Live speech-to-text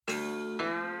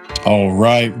All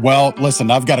right. Well,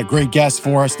 listen, I've got a great guest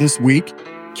for us this week.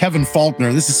 Kevin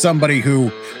Faulkner. This is somebody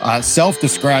who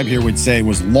self-described here would say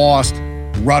was lost,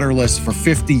 rudderless for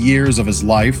 50 years of his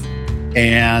life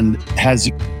and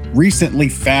has recently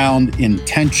found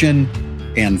intention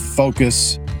and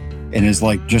focus and is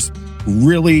like just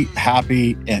really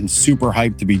happy and super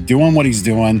hyped to be doing what he's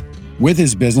doing with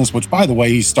his business, which, by the way,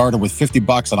 he started with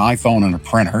 $50, an iPhone, and a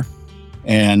printer.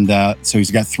 And so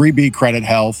he's got 3B Credit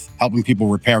Health, helping people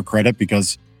repair credit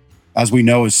because, as we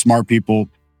know, as smart people,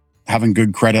 having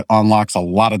good credit unlocks a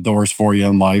lot of doors for you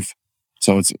in life.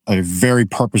 So it's a very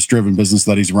purpose-driven business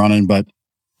that he's running. But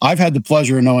I've had the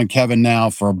pleasure of knowing Kevin now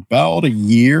for about a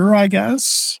year, I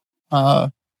guess,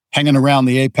 hanging around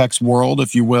the Apex world,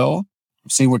 if you will,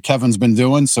 seeing what Kevin's been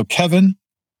doing. So Kevin,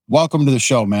 welcome to the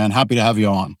show, man. Happy to have you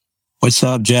on. What's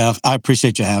up, Jeff? I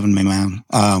appreciate you having me, man.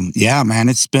 Yeah, man,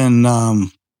 it's been,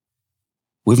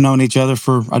 we've known each other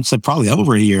for, I'd say probably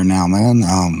over a year now, man.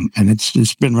 And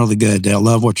it's been really good. I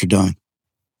love what you're doing.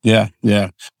 Yeah.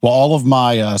 Well, all of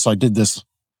my, so I did this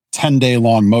 10-day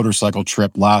long motorcycle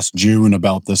trip last June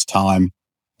about this time,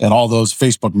 and all those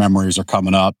Facebook memories are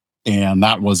coming up. And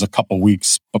that was a couple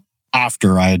weeks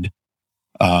after I'd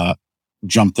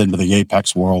jumped into the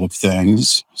Apex world of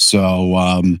things.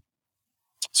 So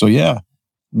yeah,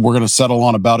 we're going to settle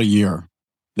on about a year.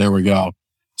 There we go.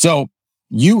 So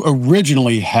you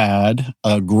originally had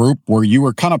a group where you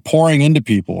were kind of pouring into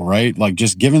people, right? Like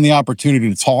just giving the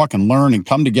opportunity to talk and learn and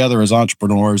come together as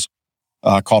entrepreneurs,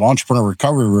 called Entrepreneur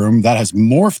Recovery Room, that has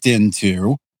morphed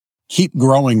into Keep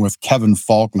Growing with Kevin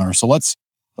Faulkner. So let's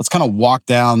kind of walk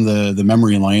down the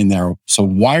memory lane there. So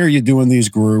why are you doing these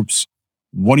groups?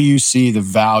 What do you see the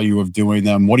value of doing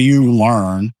them? What do you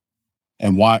learn?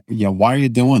 And why are you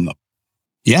doing them?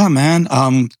 Yeah, man.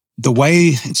 The way,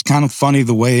 it's kind of funny,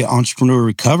 the way Entrepreneur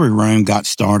Recovery Room got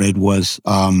started was,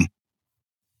 I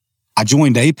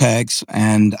joined Apex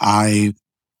and I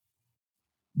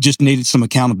just needed some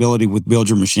accountability with Build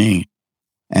Your Machine.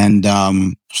 And,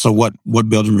 so what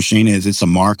Build Your Machine is, it's a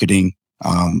marketing,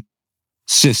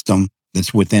 system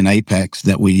that's within Apex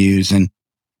that we use. And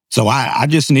so I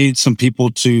just needed some people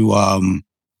to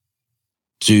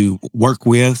work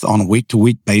with on a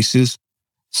week-to-week basis.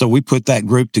 So we put that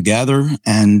group together,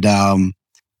 and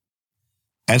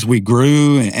as we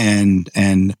grew, and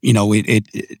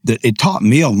it taught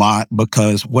me a lot,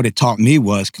 because what it taught me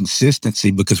was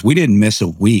consistency, because we didn't miss a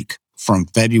week from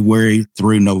February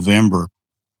through November,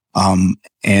 and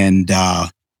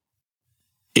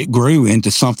it grew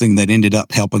into something that ended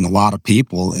up helping a lot of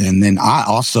people. And then I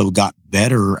also got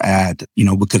better at,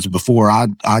 because before I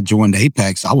joined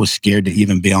Apex, I was scared to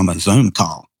even be on a Zoom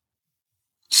call.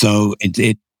 So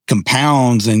it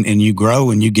compounds, and you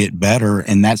grow and you get better.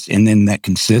 And then that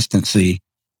consistency,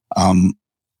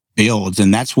 builds.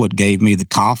 And that's what gave me the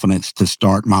confidence to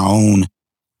start my own,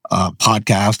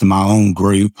 podcast and my own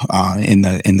group, in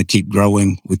the Keep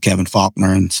Growing with Kevin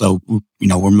Faulkner. And so,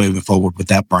 we're moving forward with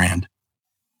that brand.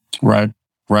 Right.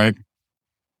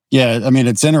 Yeah. I mean,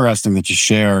 it's interesting that you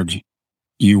shared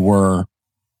you were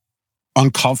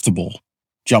uncomfortable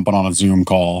jumping on a Zoom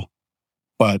call,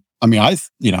 but I mean, I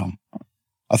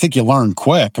think you learn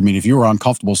quick. I mean, if you were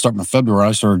uncomfortable starting in February,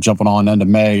 I started jumping on end of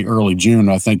May, early June.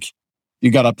 I think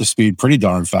you got up to speed pretty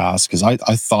darn fast, because I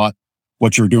thought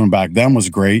what you were doing back then was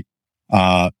great.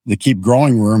 The Keep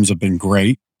Growing rooms have been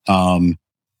great.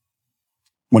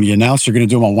 When you announced you're going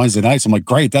to do them on Wednesday nights, I'm like,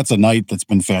 great, that's a night that's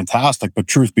been fantastic. But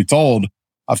truth be told,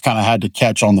 I've kind of had to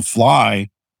catch on the fly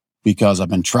because I've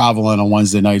been traveling on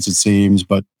Wednesday nights, it seems.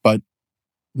 But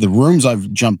the rooms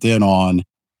I've jumped in on,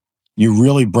 you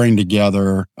really bring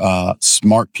together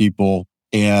smart people,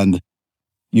 and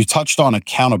you touched on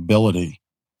accountability.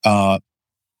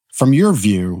 From your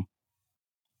view,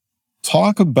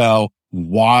 talk about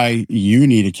why you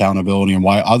need accountability and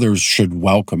why others should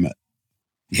welcome it.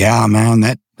 Yeah, man,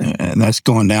 that's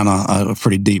going down a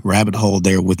pretty deep rabbit hole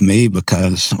there with me,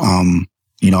 because,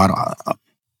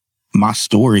 my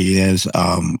story is,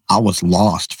 I was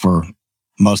lost for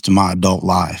most of my adult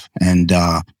life. And,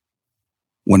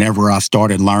 whenever I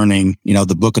started learning,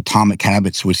 the book Atomic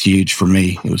Habits was huge for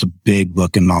me. It was a big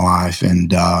book in my life.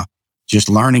 And, just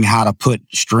learning how to put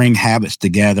string habits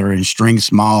together and string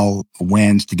small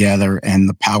wins together, and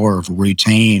the power of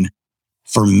routine.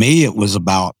 For me, it was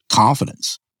about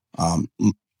confidence,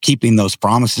 keeping those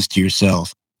promises to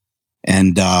yourself.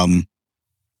 And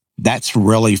that's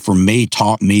really, for me,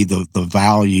 taught me the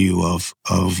value of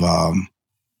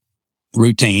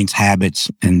routines,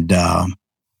 habits, and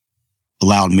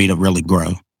allowed me to really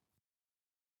grow.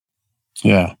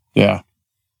 Yeah.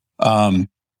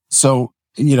 So,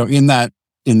 in that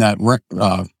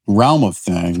realm of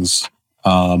things,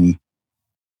 Um,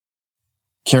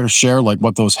 Care to share like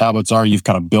what those habits are you've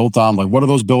kind of built on? Like, what do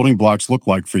those building blocks look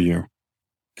like for you?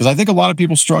 Because I think a lot of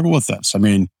people struggle with this. I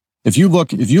mean, if you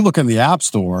look in the App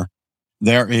Store,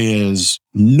 there is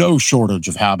no shortage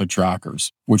of habit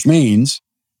trackers, which means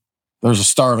there's a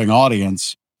starving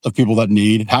audience of people that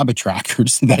need habit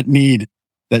trackers that need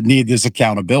this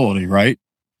accountability, right?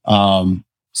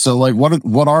 So like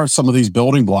what are some of these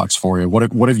building blocks for you?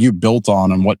 What have you built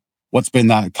on, and what's been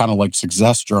that kind of like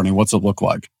success journey? What's it look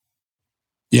like?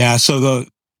 Yeah. So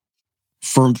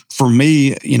for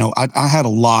me, I had a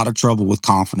lot of trouble with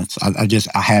confidence.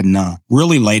 I had none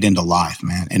really late into life,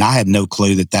 man. And I had no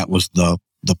clue that was the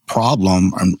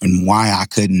problem, and why I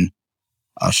couldn't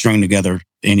string together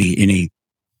any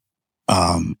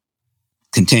um,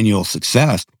 continual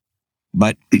success.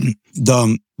 But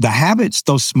the habits,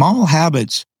 those small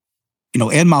habits,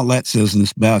 Ed Milet says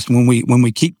this best: when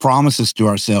we keep promises to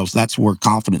ourselves, that's where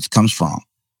confidence comes from.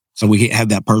 So we have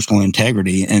that personal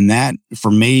integrity, and that for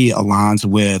me aligns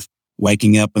with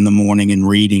waking up in the morning and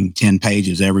reading 10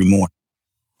 pages every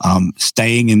morning,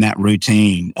 staying in that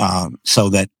routine, so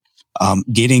that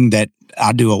getting that.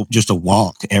 I do just a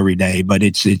walk every day, but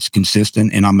it's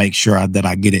consistent, and I make sure that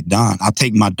I get it done. I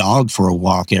take my dog for a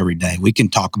walk every day. We can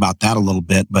talk about that a little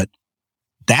bit, but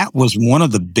that was one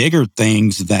of the bigger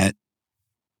things that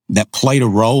played a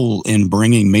role in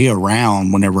bringing me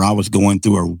around whenever I was going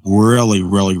through a really,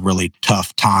 really, really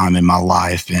tough time in my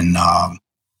life in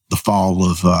the fall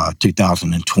of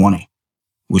 2020.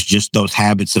 Was just those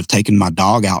habits of taking my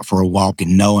dog out for a walk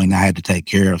and knowing I had to take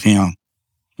care of him.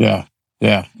 Yeah.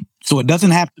 Yeah. So it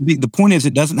doesn't have to be, the point is,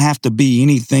 it doesn't have to be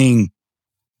anything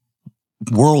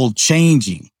world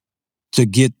changing to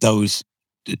get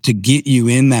you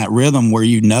in that rhythm where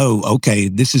okay,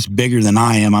 this is bigger than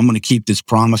I am. I'm going to keep this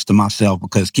promise to myself,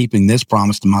 because keeping this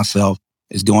promise to myself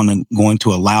is going to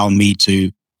allow me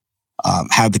to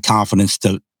have the confidence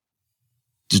to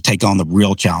take on the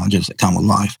real challenges that come with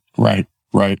life. Right.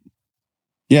 Right.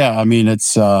 Yeah. I mean,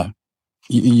 it's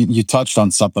you touched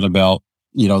on something about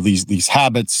these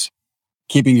habits,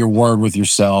 keeping your word with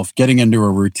yourself, getting into a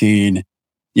routine.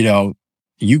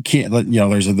 You can't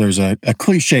there's a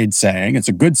cliched saying. It's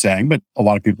a good saying, but a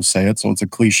lot of people say it, so it's a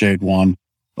cliched one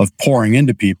of pouring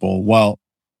into people. Well,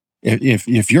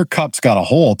 if your cup's got a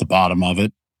hole at the bottom of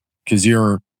it because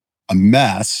you're a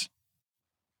mess,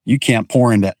 you can't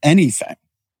pour into anything.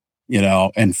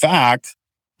 In fact,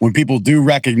 when people do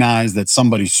recognize that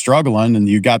somebody's struggling and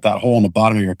you got that hole in the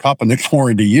bottom of your cup and they pour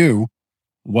into you,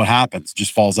 what happens? It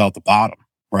just falls out the bottom,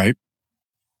 right?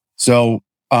 So,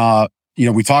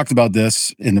 we talked about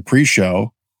this in the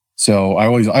pre-show. So I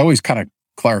always kind of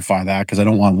clarify that, because I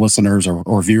don't want listeners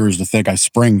or viewers to think I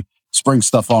spring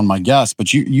stuff on my guests.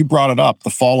 But you brought it up. The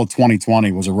fall of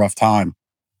 2020 was a rough time.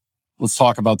 Let's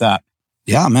talk about that.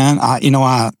 Yeah, man. I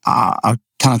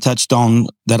kind of touched on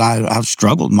that. I've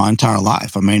struggled my entire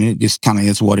life. I mean, it just kind of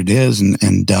is what it is.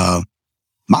 And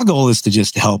my goal is to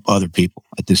just help other people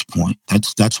at this point.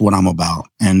 That's what I'm about.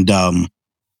 And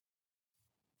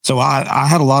so I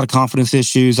had a lot of confidence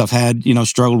issues. I've had,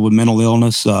 struggled with mental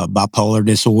illness, bipolar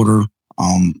disorder,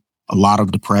 a lot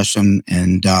of depression,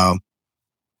 and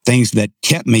things that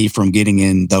kept me from getting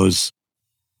in those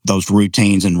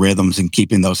routines and rhythms and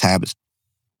keeping those habits.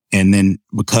 And then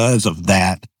because of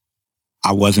that,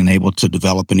 I wasn't able to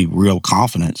develop any real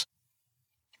confidence.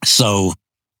 So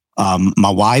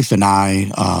my wife and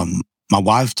my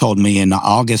wife told me in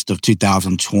August of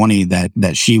 2020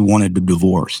 that she wanted to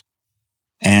divorce.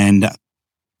 And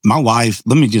my wife,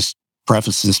 let me just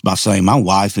preface this by saying my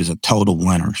wife is a total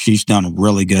winner. She's done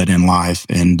really good in life,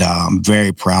 and I'm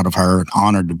very proud of her and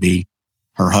honored to be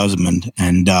her husband.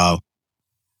 And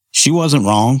she wasn't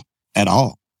wrong at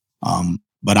all.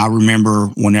 But I remember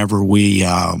whenever we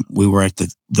were at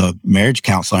the marriage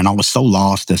counselor, and I was so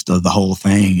lost as to the whole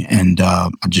thing. And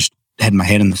I just had my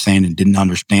head in the sand and didn't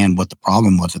understand what the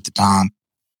problem was at the time.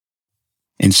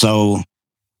 And so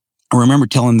I remember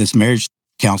telling this marriage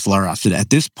counselor, I said, at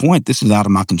this point, this is out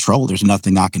of my control. There's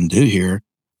nothing I can do here.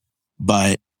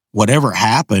 But whatever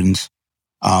happens,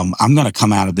 I'm going to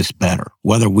come out of this better.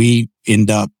 Whether we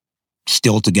end up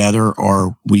still together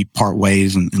or we part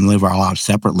ways and live our lives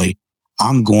separately,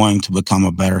 I'm going to become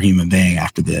a better human being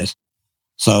after this.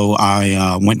 So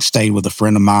I went and stayed with a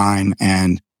friend of mine.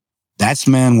 And that's,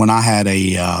 man, when I had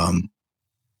a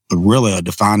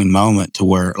defining moment to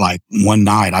where, like, one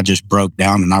night I just broke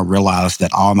down and I realized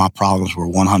that all my problems were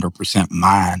 100%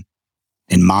 mine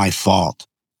and my fault.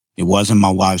 It wasn't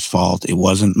my wife's fault. It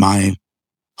wasn't my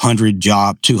 200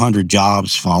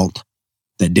 jobs fault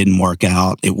that didn't work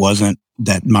out. It wasn't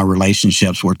that my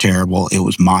relationships were terrible. It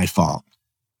was my fault.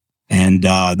 And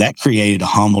that created a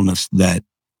humbleness that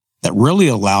really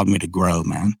allowed me to grow,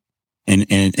 man,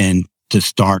 and to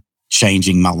start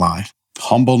changing my life.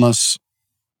 Humbleness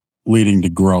leading to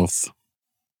growth.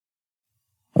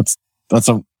 That's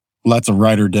a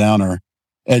writer downer.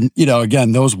 And,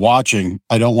 again, those watching,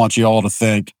 I don't want you all to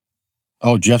think,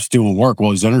 oh, Jeff's doing work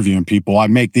while he's interviewing people. I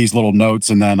make these little notes,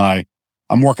 and then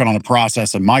I'm working on a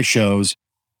process in my shows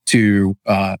to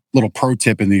little pro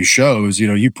tip in these shows.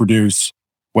 You produce,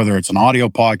 whether it's an audio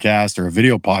podcast or a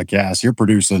video podcast, you're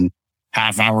producing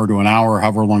half hour to an hour,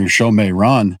 however long your show may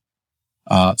run.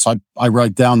 So I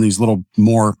write down these little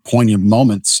more poignant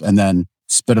moments and then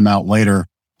spit them out later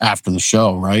after the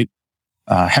show, right?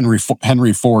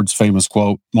 Henry Ford's famous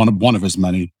quote, one of his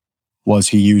many, was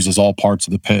he uses all parts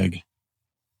of the pig,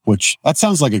 which that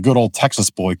sounds like a good old Texas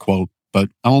boy quote, but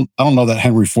I don't know that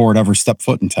Henry Ford ever stepped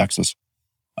foot in Texas.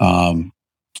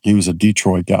 He was a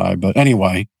Detroit guy, but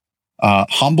anyway,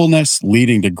 humbleness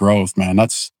leading to growth, man.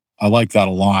 I like that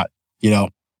a lot.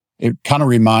 It kind of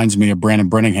reminds me of Brandon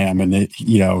Brenningham, and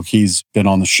he's been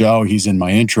on the show. He's in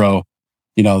my intro.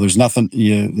 There's nothing,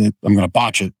 I'm going to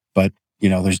botch it, but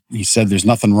he said there's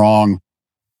nothing wrong.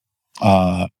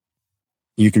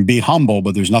 You can be humble,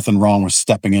 but there's nothing wrong with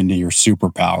stepping into your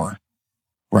superpower,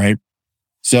 right?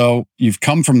 So you've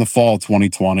come from the fall of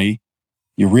 2020.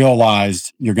 You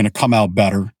realized you're going to come out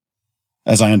better.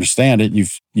 As I understand it,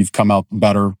 you've come out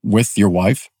better with your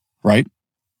wife, right?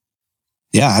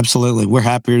 Yeah, absolutely. We're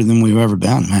happier than we've ever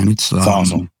been, man. It's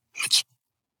awesome. It's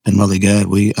been really good.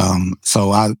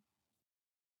 I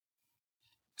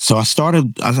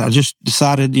just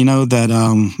decided, that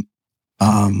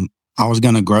I was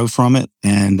going to grow from it.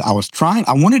 And I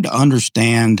wanted to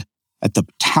understand at the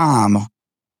time,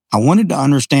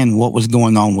 what was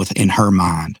going on in her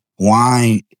mind,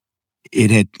 why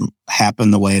it had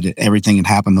happened everything had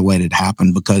happened the way it had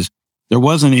happened, because there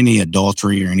wasn't any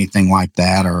adultery or anything like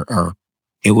that, or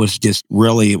it was just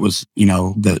really,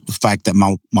 the fact that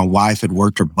my wife had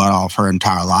worked her butt off her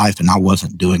entire life and I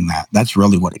wasn't doing that. That's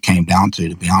really what it came down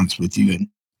to be honest with you.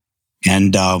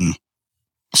 And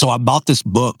so I bought this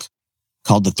book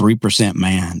called The 3%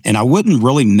 Man. And I wouldn't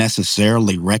really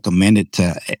necessarily recommend it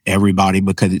to everybody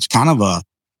because it's kind of a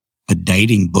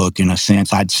dating book in a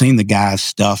sense. I'd seen the guy's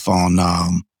stuff on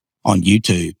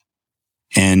YouTube.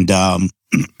 And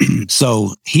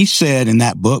so he said in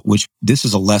that book, which this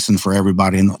is a lesson for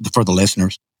everybody and for the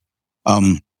listeners,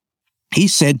 he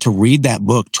said to read that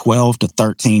book 12 to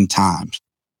 13 times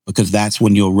because that's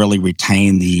when you'll really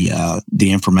retain the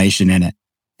information in it.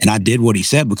 And I did what he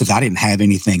said because I didn't have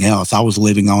anything else. I was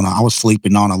sleeping on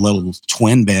a little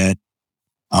twin bed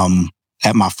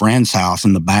at my friend's house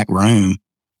in the back room.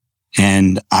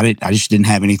 And I just didn't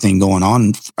have anything going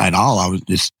on at all. I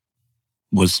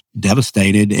was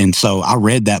devastated. And so I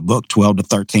read that book 12 to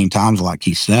 13 times, like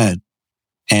he said.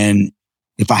 And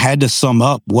if I had to sum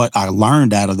up what I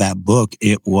learned out of that book,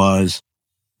 it was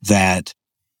that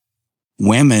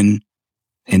women,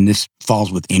 and this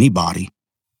falls with anybody,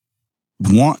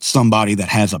 want somebody that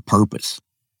has a purpose.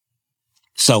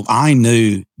 So I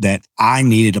knew that I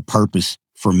needed a purpose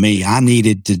for me. I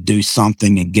needed to do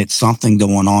something and get something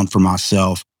going on for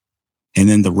myself. And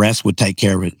then the rest would take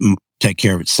care of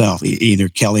itself. Either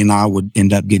Kelly and I would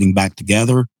end up getting back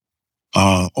together,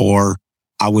 or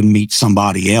I would meet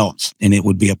somebody else and it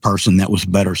would be a person that was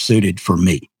better suited for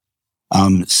me.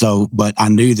 But I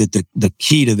knew that the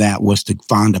key to that was to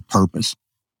find a purpose.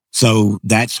 So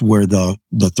that's where the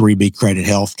 3B Credit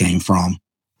Health came from.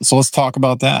 So let's talk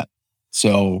about that.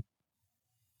 So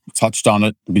we touched on it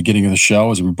at the beginning of the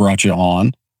show as we brought you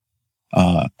on.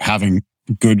 Having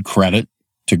good credit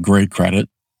to great credit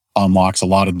unlocks a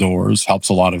lot of doors, helps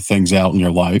a lot of things out in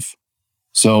your life.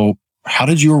 So how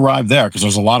did you arrive there? Because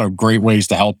there's a lot of great ways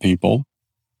to help people.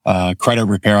 Credit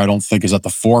repair, I don't think, is at the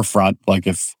forefront. Like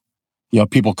if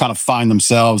people kind of find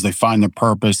themselves, they find their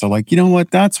purpose. They're like, you know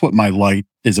what? That's what my light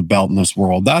is about in this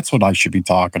world. That's what I should be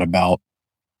talking about.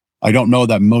 I don't know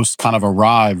that most kind of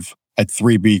arrive at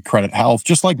 3B Credit Health,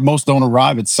 just like most don't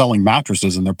arrive at selling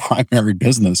mattresses in their primary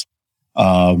business.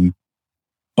 But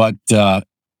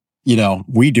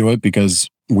we do it because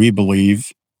we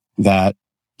believe that,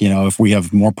 if we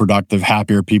have more productive,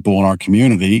 happier people in our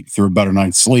community through a better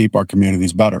night's sleep, our community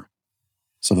is better.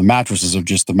 So the mattresses are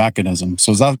just the mechanism.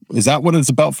 So is that what it's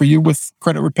about for you with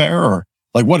credit repair, or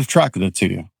like what attracted it to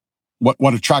you?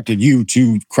 What attracted you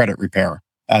to credit repair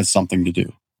as something to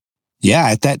do? Yeah,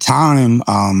 at that time,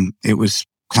 it was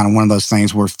kind of one of those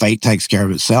things where fate takes care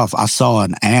of itself. I saw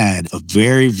an ad, a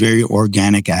very, very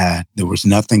organic ad. There was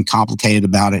nothing complicated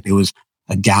about it. It was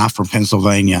a guy from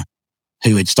Pennsylvania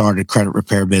who had started a credit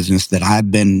repair business that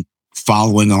I'd been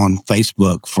following on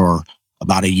Facebook for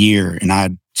about a year, and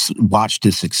I watched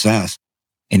his success.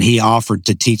 And he offered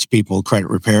to teach people credit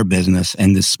repair business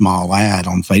in this small ad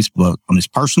on Facebook, on his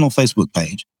personal Facebook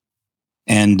page.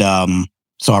 And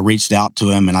so I reached out to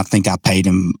him, and I think I paid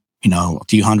him, a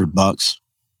few $100.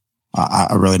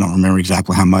 I really don't remember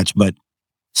exactly how much, but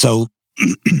so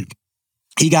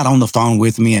he got on the phone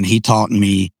with me, and he taught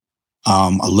me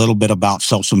a little bit about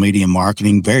social media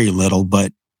marketing, very little,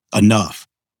 but enough.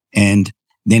 And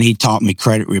then he taught me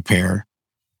credit repair,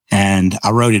 and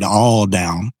I wrote it all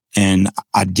down, and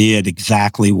I did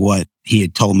exactly what he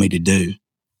had told me to do.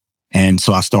 And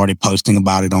so I started posting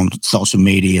about it on social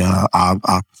media.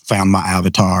 I found my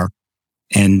avatar,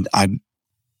 and I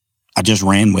just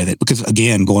ran with it because,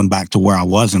 again, going back to where I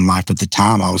was in life at the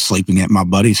time, I was sleeping at my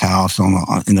buddy's house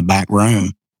in the back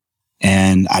room,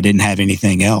 and I didn't have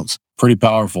anything else. Pretty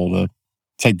powerful to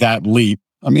take that leap.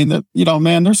 I mean,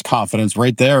 man, there's confidence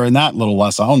right there in that little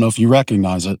lesson. I don't know if you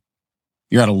recognize it.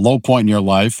 You're at a low point in your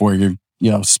life where you're,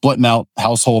 splitting out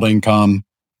household income,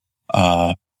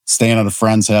 staying at a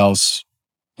friend's house,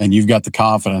 and you've got the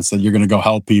confidence that you're going to go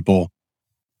help people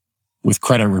with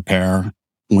credit repair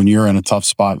when you're in a tough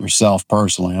spot yourself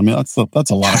personally. I mean,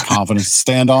 that's a lot of confidence to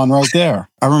stand on right there.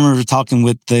 I remember talking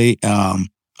with a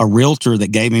realtor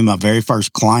that gave me my very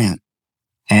first client,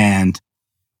 and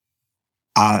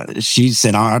she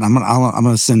said, "All right, I'm going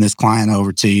to send this client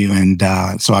over to you." And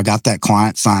so I got that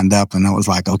client signed up, and I was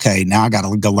like, "Okay, now I got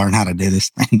to go learn how to do this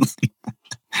thing."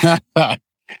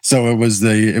 So it was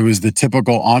the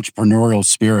typical entrepreneurial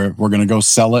spirit. We're going to go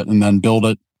sell it and then build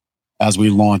it as we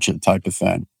launch it type of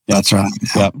thing. Yep. That's right.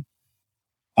 Yep.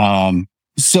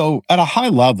 So at a high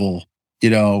level,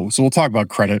 so we'll talk about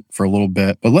credit for a little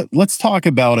bit, but let's talk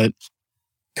about it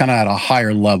kind of at a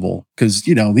higher level, because,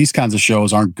 these kinds of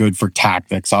shows aren't good for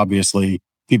tactics. Obviously,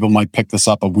 people might pick this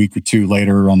up a week or two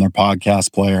later on their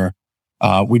podcast player.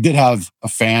 We did have a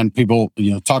fan, people,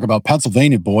 talk about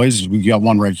Pennsylvania boys. We got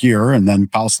one right here. And then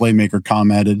Kyle Slaymaker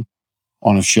commented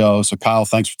on a show. So Kyle,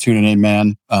 thanks for tuning in,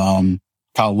 man.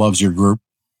 Kyle loves your group,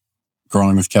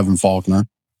 Growing with Kevin Faulkner.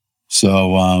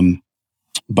 So,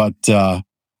 but at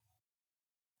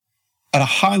a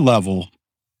high level,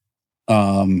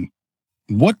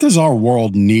 what does our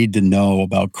world need to know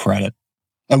about credit,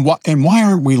 and why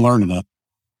aren't we learning it?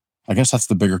 I guess that's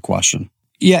the bigger question.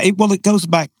 Yeah, it goes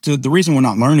back to the reason we're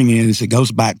not learning it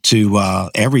goes back to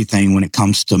everything when it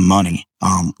comes to money.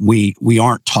 We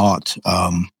aren't taught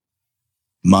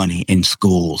money in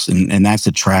schools, and that's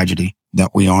a tragedy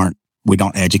that we don't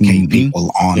educate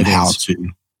people on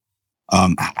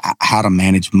how to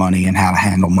manage money and how to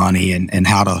handle money and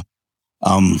how to.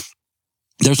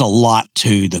 There's a lot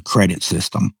to the credit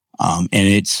system, and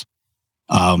it's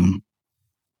a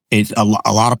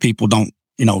lot of people don't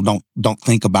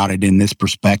think about it in this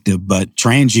perspective. But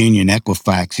TransUnion,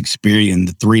 Equifax, Experian,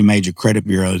 the three major credit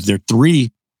bureaus, they're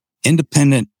three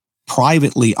independent,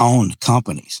 privately owned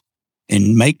companies,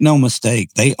 and make no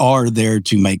mistake, they are there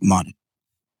to make money.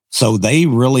 So they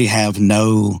really have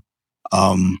no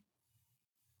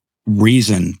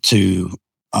reason to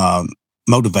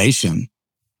motivation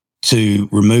to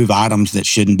remove items that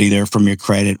shouldn't be there from your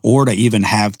credit, or to even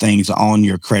have things on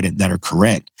your credit that are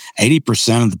correct.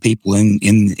 80% of the people in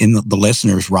the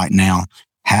listeners right now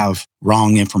have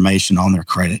wrong information on their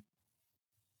credit.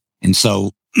 And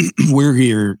so we're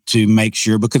here to make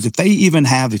sure, because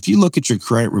if you look at your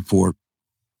credit report,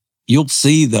 you'll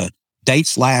see the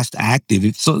dates last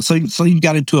active. So you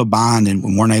got into a bind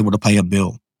and weren't able to pay a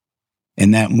bill,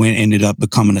 and that ended up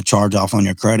becoming a charge off on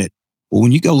your credit. Well,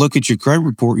 when you go look at your credit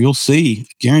report, you'll see,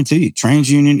 guaranteed,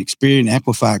 TransUnion, Experian,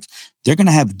 Equifax, they're going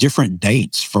to have different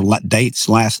dates for dates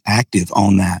last active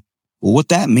on that. Well, what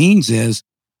that means is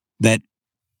that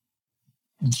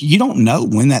you don't know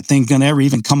when that thing's going to ever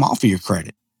even come off of your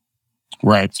credit.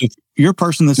 Right. So if you're a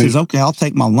person that says, okay, I'll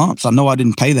take my lumps. I know I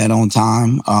didn't pay that on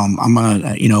time. I'm going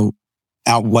to,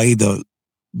 outweigh the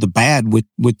bad with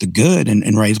the good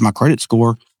and raise my credit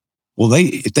score. Well,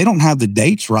 if they don't have the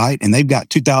dates right, and they've got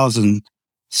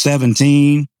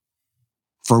 2017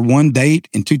 for one date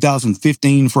and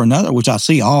 2015 for another, which I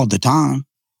see all the time,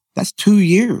 that's 2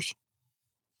 years.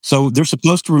 So they're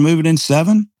supposed to remove it in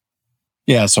 7.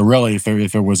 Yeah. So really, if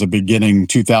it was a beginning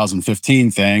 2015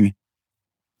 thing,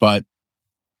 but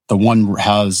the one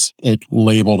has it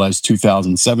labeled as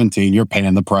 2017, you're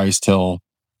paying the price till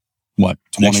what,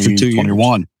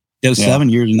 2021? It was 7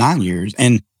 years, 9 years.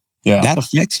 And that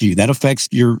affects you. That affects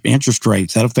your interest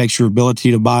rates. That affects your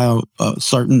ability to buy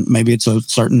maybe it's a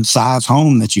certain size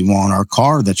home that you want, or a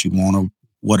car that you want, or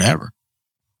whatever.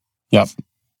 Yep.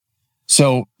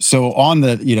 So on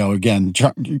the, again,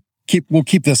 we'll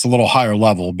keep this a little higher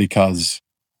level because,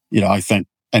 I think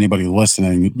anybody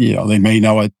listening, they may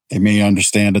know it, they may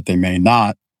understand it, they may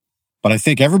not. But I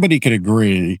think everybody could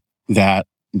agree that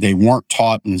they weren't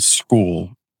taught in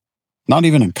school, not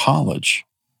even in college,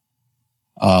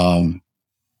 how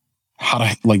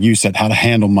to, like you said, how to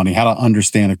handle money, how to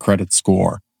understand a credit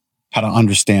score, how to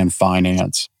understand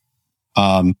finance.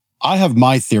 I have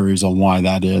my theories on why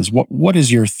that is. What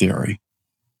is your theory?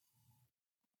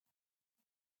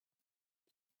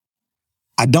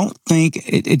 I don't think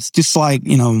it's just like,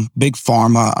 big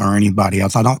pharma or anybody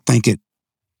else. I don't think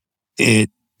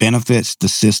it benefits the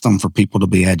system for people to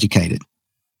be educated.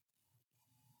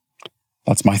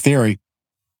 That's my theory.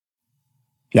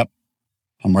 Yep.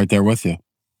 I'm right there with you.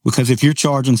 Because if you're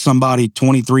charging somebody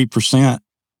 23%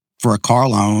 for a car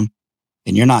loan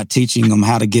and you're not teaching them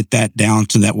how to get that down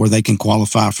to that where they can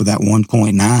qualify for that 1.9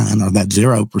 or that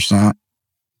 0%,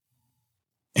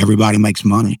 everybody makes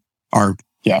money, or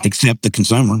except the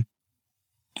consumer.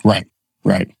 Right.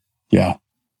 Yeah.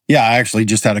 I actually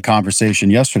just had a conversation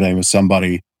yesterday with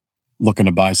somebody looking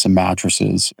to buy some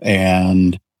mattresses,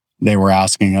 and they were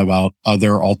asking about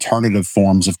other alternative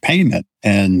forms of payment.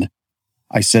 And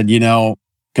I said,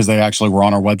 because they actually were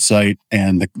on our website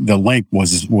and the link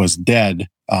was dead.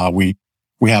 We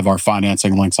have our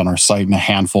financing links on our site in a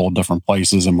handful of different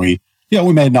places, and we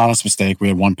made an honest mistake. We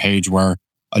had one page where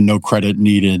a no credit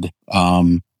needed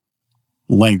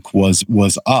link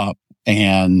was up,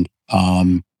 and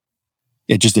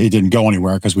it didn't go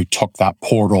anywhere because we took that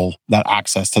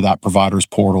access to that provider's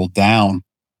portal down.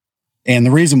 And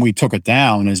the reason we took it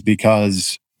down is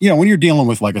because, when you're dealing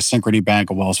with like a Synchrony Bank,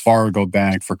 a Wells Fargo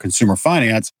Bank for consumer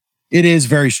finance, it is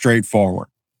very straightforward.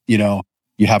 You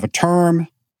have a term,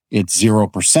 it's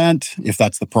 0% if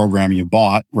that's the program you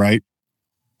bought, right?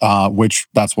 Which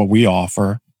that's what we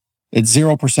offer. It's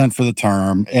 0% for the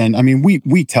term. And I mean,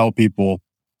 we tell people,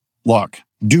 look,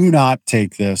 do not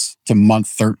take this to month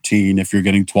 13 if you're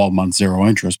getting 12 months zero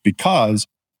interest, because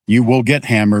you will get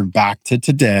hammered back to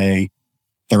today,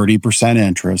 30%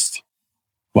 interest.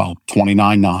 Well,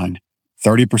 29.9,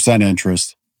 30%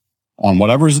 interest on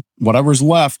whatever's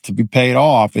left to be paid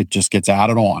off. It just gets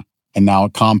added on, and now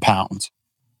it compounds.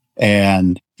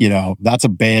 And, that's a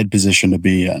bad position to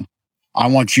be in. I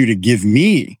want you to give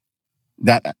me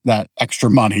that extra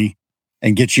money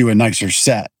and get you a nicer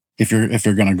set if you're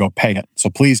going to go pay it. So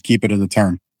please keep it in the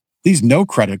term. These no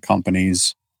credit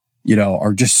companies,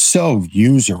 are just so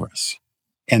usurious.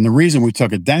 And the reason we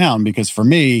took it down, because for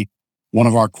me, one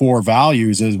of our core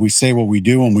values is we say what we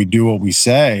do and we do what we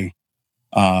say,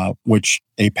 which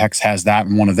Apex has that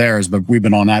in one of theirs, but we've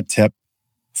been on that tip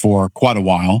for quite a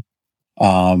while.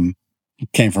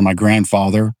 It came from my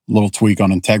grandfather. A little tweak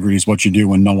on integrity is what you do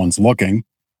when no one's looking.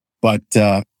 But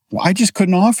I just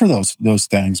couldn't offer those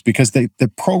things because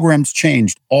the programs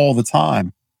changed all the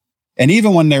time. And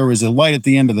even when there was a light at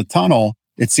the end of the tunnel,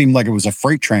 it seemed like it was a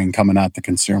freight train coming at the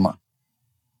consumer.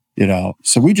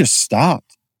 So we just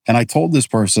stopped. And I told this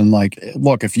person, like,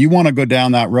 look, if you want to go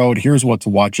down that road, here's what to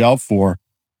watch out for,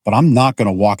 but I'm not going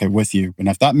to walk it with you. And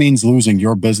if that means losing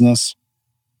your business,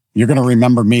 you're going to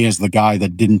remember me as the guy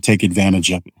that didn't take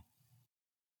advantage of it.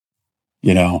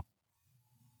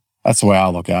 That's the way I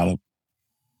look at it.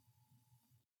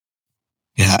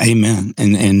 Yeah, amen.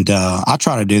 And I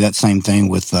try to do that same thing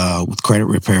with credit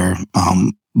repair.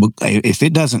 If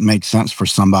it doesn't make sense for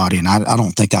somebody, and I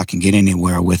don't think I can get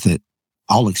anywhere with it,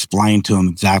 I'll explain to them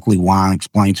exactly why,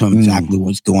 explain to them exactly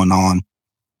what's going on.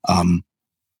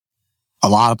 A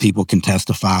lot of people can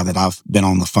testify that I've been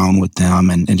on the phone with them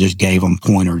and just gave them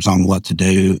pointers on what to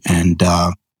do. And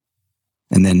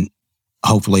then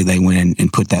hopefully they went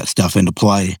and put that stuff into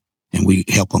play, and we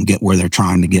help them get where they're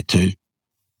trying to get to.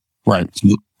 Right.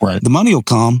 The money will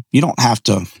come. You don't have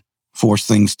to force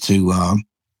things to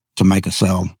make a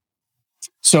sale.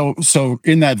 So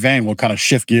in that vein, we'll kind of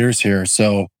shift gears here.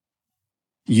 So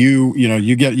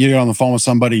you get on the phone with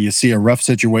somebody, you see a rough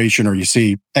situation, or you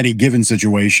see any given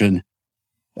situation.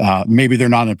 Maybe they're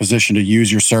not in a position to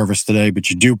use your service today, but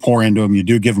you do pour into them, you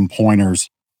do give them pointers.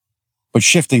 But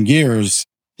shifting gears,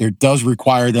 it does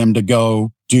require them to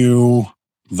go do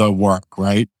the work,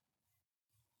 right?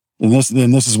 And this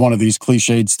is one of these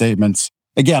cliched statements.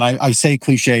 Again, I say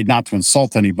cliched not to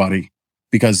insult anybody,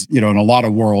 because, in a lot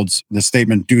of worlds, the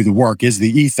statement "do the work" is the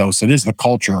ethos, it is the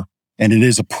culture, and it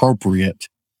is appropriate.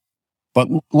 But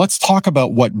let's talk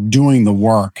about what doing the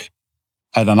work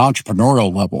at an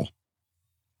entrepreneurial level.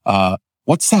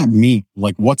 What's that mean?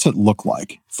 Like, what's it look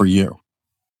like for you?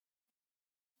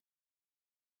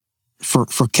 For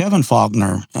Kevin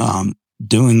Faulkner,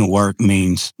 doing the work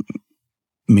means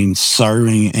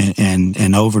serving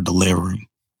and over delivering.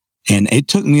 And it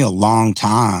took me a long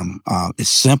time, as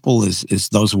simple as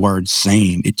those words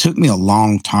seem, it took me a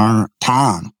long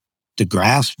time to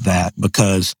grasp that,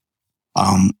 because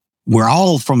we're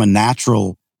all from a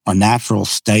natural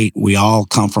state. We all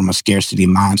come from a scarcity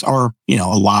mindset, or,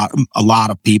 a lot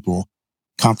of people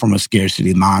come from a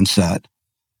scarcity mindset.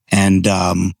 And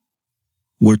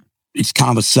it's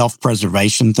kind of a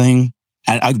self-preservation thing.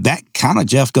 That kind of,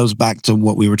 Jeff, goes back to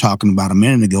what we were talking about a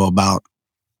minute ago about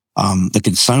the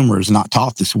consumer is not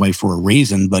taught this way for a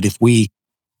reason. But if we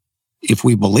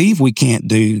believe we're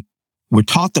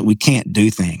taught that we can't do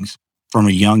things from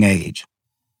a young age.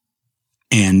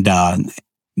 And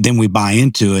then we buy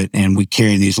into it and we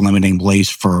carry these limiting beliefs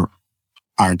for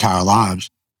our entire lives.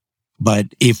 But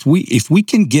if we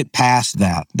can get past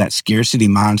that scarcity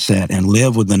mindset and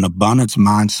live with an abundance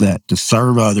mindset to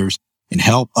serve others and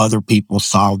help other people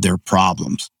solve their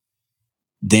problems,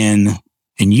 then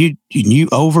you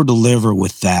over deliver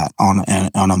with that on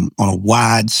a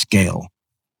wide scale.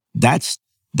 That's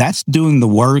doing the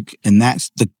work, and that's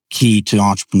the key to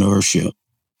entrepreneurship.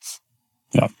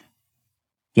 Yeah.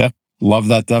 Love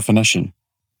that definition.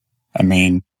 I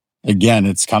mean, again,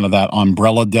 it's kind of that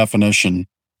umbrella definition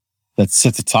that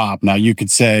sits at the top. Now you could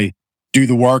say, do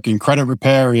the work, and credit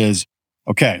repair is,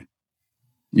 okay,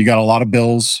 you got a lot of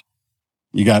bills,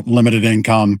 you got limited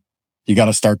income, you got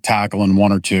to start tackling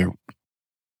one or two.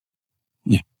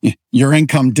 Your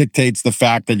income dictates the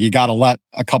fact that you got to let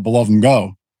a couple of them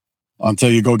go until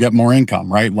you go get more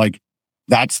income, right? Like,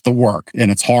 that's the work,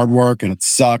 and it's hard work and it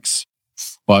sucks,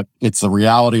 but it's the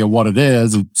reality of what it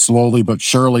is. And slowly but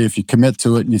surely, if you commit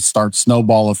to it and you start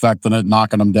snowball affecting it,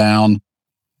 knocking them down,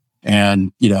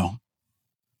 and,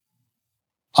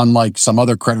 unlike some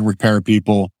other credit repair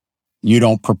people, you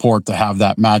don't purport to have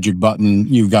that magic button.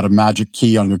 You've got a magic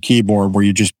key on your keyboard where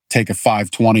you just take a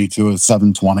 520 to a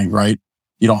 720, right?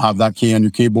 You don't have that key on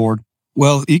your keyboard.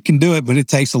 Well, you can do it, but it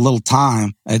takes a little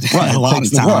time. Right, a lot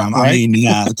of time. Work, right? I mean,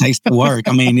 it takes the work.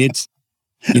 I mean, it's,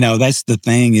 that's the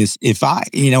thing is, if I,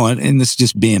 and this is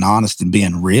just being honest and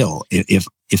being real.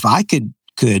 If I could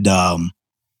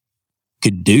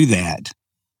do that,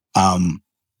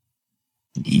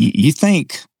 you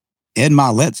think Ed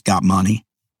Milet's got money?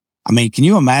 I mean, can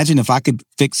you imagine if I could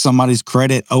fix somebody's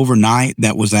credit overnight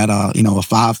that was at a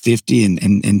 550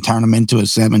 and turn them into a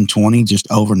 720 just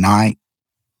overnight,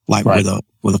 like right.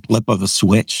 with a flip of a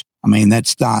switch? I mean,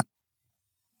 let's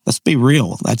be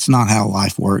real. That's not how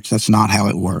life works. That's not how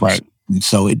it works. Right. And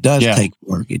so it does take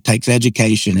work. It takes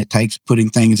education. It takes putting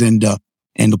things into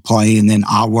play. And then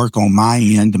I'll work on my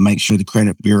end to make sure the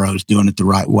credit bureau is doing it the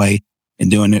right way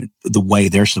and doing it the way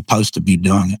they're supposed to be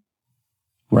doing it.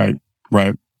 Right.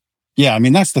 Right. Yeah. I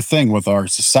mean, that's the thing with our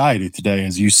society today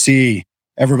is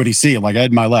everybody see it, like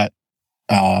Ed Milet.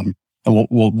 And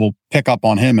we'll pick up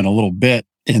on him in a little bit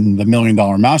in the $1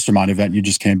 Million Mastermind event you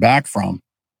just came back from.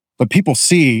 But people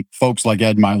see folks like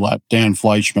Ed Milet, Dan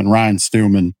Fleischman, Ryan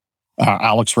Stewman,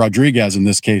 Alex Rodriguez in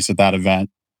this case at that event.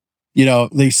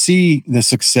 They see the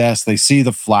success, they see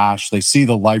the flash, they see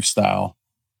the lifestyle,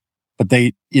 but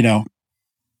they,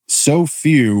 so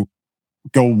few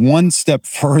go one step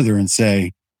further and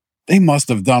say, they must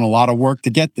have done a lot of work to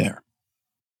get there.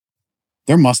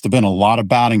 There must have been a lot of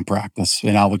batting practice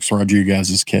in Alex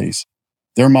Rodriguez's case.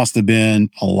 There must have been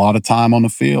a lot of time on the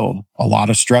field, a lot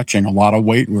of stretching, a lot of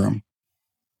weight room.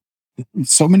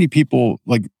 So many people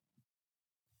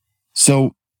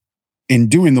so in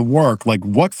doing the work,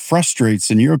 what frustrates,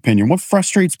 in your opinion, what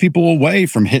frustrates people away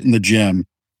from hitting the gym,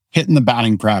 hitting the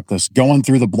batting practice, going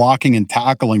through the blocking and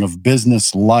tackling of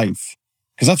business life?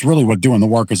 Because that's really what doing the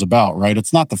work is about, right?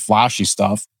 It's not the flashy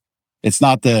stuff. It's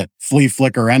not the flea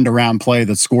flicker end around play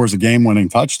that scores a game-winning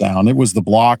touchdown. It was the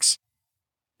blocks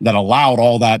that allowed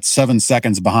all that 7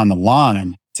 seconds behind the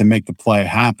line to make the play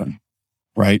happen,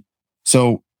 right?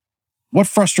 So what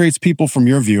frustrates people from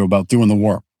your view about doing the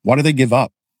work? Why do they give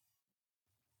up?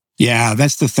 Yeah,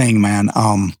 that's the thing, man.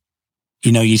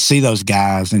 You see those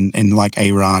guys and like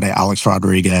A-Rod, Alex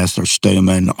Rodriguez, or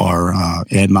Stewman, or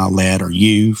Ed Milet, or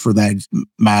you for that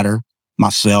matter,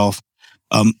 myself.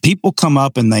 People come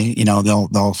up and they,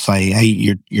 they'll say,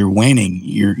 "Hey, you're winning.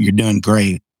 You're doing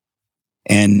great."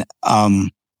 And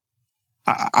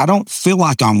I don't feel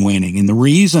like I'm winning. And the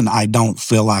reason I don't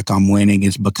feel like I'm winning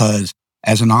is because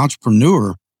as an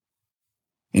entrepreneur,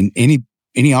 and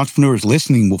any entrepreneurs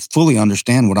listening will fully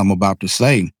understand what I'm about to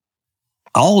say.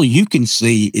 All you can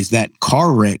see is that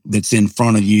car wreck that's in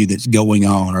front of you that's going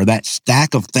on, or that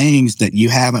stack of things that you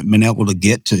haven't been able to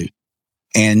get to.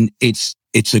 And it's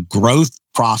a growth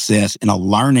process and a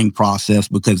learning process,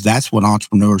 because that's what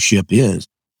entrepreneurship is.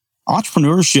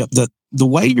 Entrepreneurship, the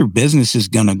way your business is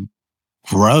going to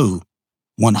grow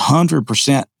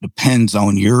 100% depends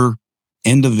on your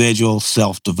individual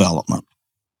self-development.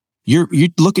 You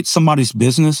look at somebody's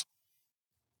business,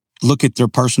 look at their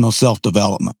personal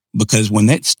self-development, because when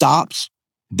it stops,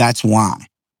 that's why.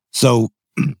 So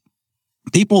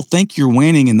people think you're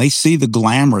winning and they see the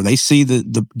glamour. They see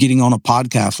the getting on a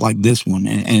podcast like this one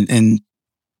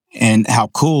and how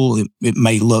cool it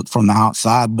may look from the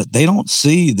outside, but they don't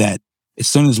see that as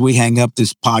soon as we hang up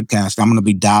this podcast, I'm going to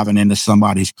be diving into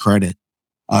somebody's credit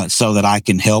so that I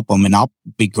can help them. And I'll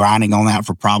be grinding on that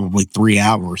for probably 3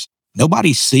 hours.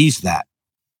 Nobody sees that.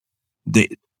 They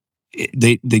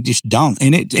just don't.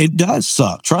 And it does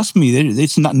suck. Trust me,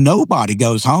 it's not, nobody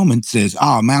goes home and says,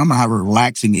 oh man, I'm going to have a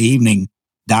relaxing evening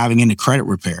diving into credit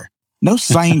repair. No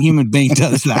sane human being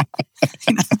does that.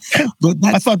 But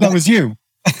I thought that was you.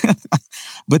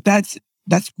 But that's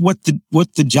what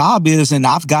the job is. And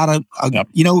I've got Yep.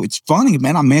 It's funny,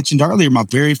 man. I mentioned earlier, my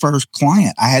very first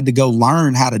client, I had to go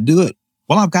learn how to do it.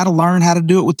 Well, I've got to learn how to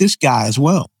do it with this guy as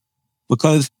well,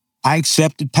 because I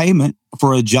accepted payment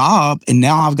for a job and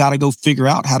now I've got to go figure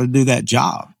out how to do that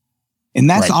job. And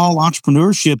that's Right. all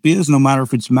entrepreneurship is, no matter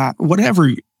if it's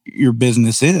whatever your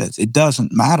business is, it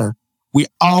doesn't matter. We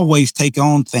always take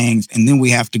on things and then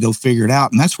we have to go figure it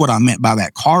out. And that's what I meant by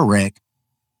that car wreck.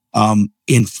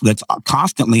 That's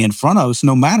constantly in front of us,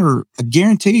 no matter, I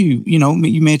guarantee you,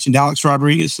 you mentioned Alex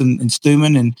Rodriguez and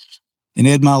Stuman and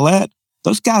Ed Milet.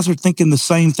 Those guys are thinking the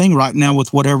same thing right now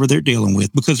with whatever they're dealing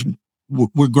with, because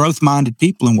we're growth-minded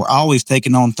people and we're always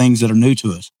taking on things that are new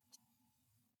to us.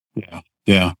 Yeah.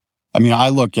 Yeah. I mean, I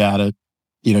look at it,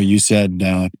 you said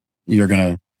you're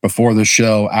going to, before the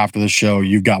show, after the show,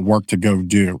 you've got work to go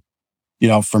do.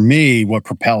 For me, what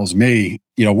propels me,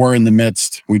 we're in the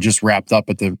midst, we just wrapped up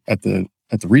at the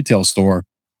retail store,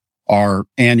 our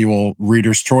annual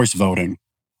Reader's Choice voting.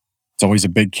 It's always a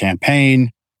big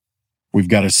campaign. We've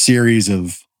got a series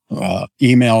of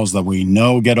emails that we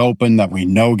know get open, that we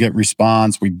know get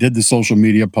response. We did the social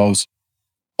media posts,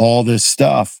 all this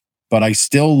stuff. But I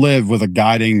still live with a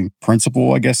guiding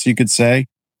principle, I guess you could say,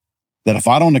 that if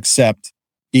I don't accept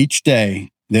each day,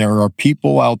 there are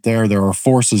people out there, there are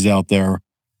forces out there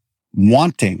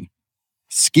wanting,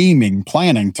 scheming,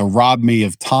 planning to rob me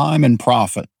of time and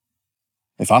profit.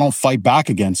 If I don't fight back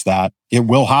against that, it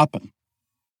will happen.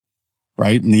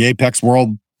 Right? In the apex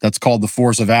world, that's called the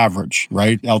force of average,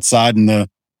 right? Outside in the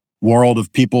world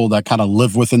of people that kind of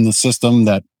live within the system,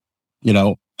 that,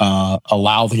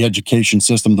 allow the education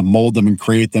system to mold them and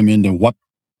create them into what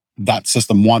that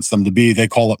system wants them to be. They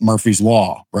call it Murphy's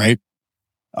Law, right?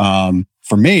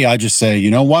 For me, I just say, you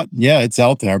know what? Yeah, it's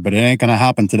out there, but it ain't going to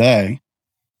happen today.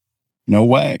 No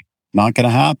way. Not going to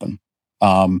happen.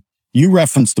 You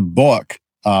referenced the book,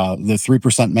 The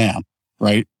 3% Man,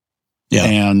 right? Yeah.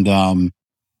 And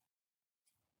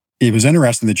it was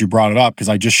interesting that you brought it up, because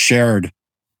I just shared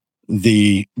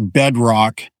the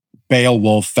bedrock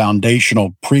Beowulf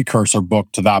foundational precursor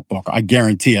book to that book. I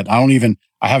guarantee it. I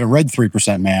haven't read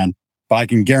 3% Man, but I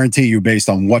can guarantee you, based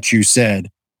on what you said,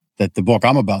 that the book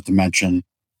I'm about to mention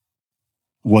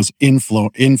was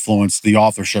influenced the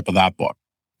authorship of that book,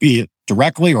 be it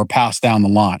directly or passed down the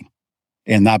line.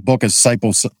 And that book is I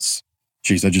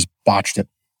just botched it.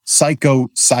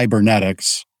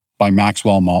 Psycho-Cybernetics by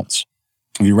Maxwell Maltz.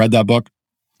 Have you read that book?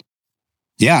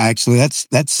 Yeah, actually, that's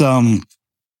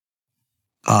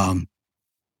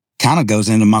kind of goes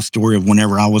into my story of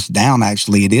whenever I was down.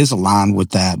 Actually, it is aligned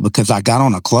with that, because I got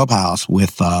on a Clubhouse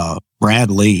with Brad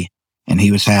Lee, and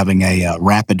he was having a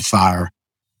rapid fire.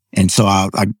 And so I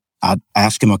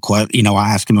asked him a question. I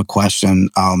asked him a question.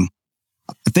 I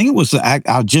think it was,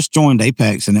 I just joined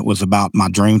Apex, and it was about my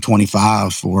Dream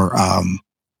 25 for,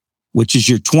 which is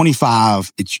your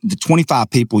 25, it's the 25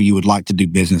 people you would like to do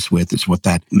business with, is what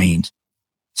that means.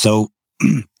 So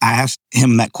I asked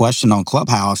him that question on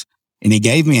Clubhouse, and he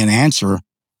gave me an answer.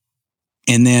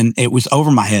 And then it was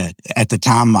over my head. At the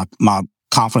time, my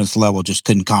confidence level just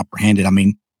couldn't comprehend it. I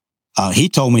mean, he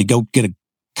told me to go get a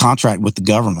contract with the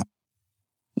government.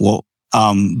 Well,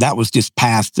 that was just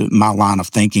past my line of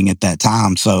thinking at that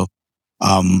time. So,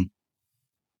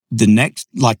 the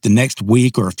next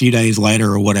week or a few days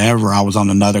later or whatever, I was on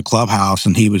another Clubhouse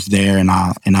and he was there, and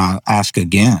I asked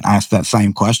that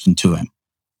same question to him.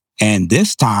 And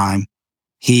this time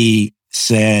he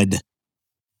said,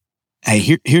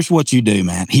 hey, here's what you do,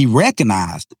 man. He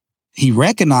recognized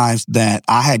that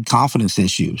I had confidence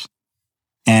issues.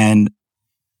 And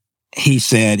he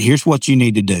said, here's what you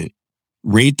need to do.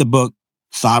 Read the book,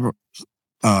 what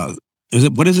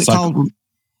is it called?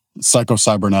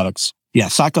 Psycho-Cybernetics. Yeah,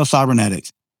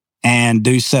 Psycho-Cybernetics, and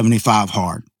do 75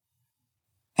 hard.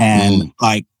 And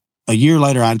a year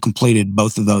later, I'd completed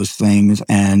both of those things,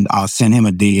 and I sent him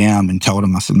a DM and told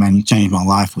him, I said, man, you changed my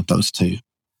life with those two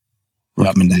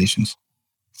recommendations.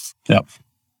 Yep.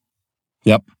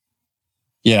 Yep.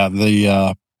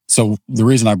 Yeah. So the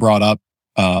reason I brought up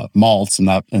malts and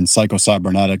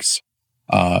psychocybernetics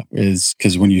is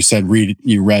because when you said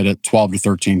you read it 12 to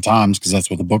 13 times, because that's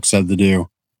what the book said to do.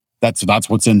 That's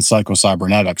what's in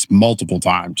psychocybernetics multiple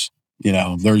times.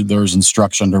 There's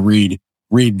instruction to read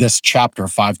this chapter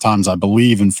 5 times, I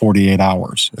believe, in 48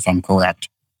 hours, if I'm correct.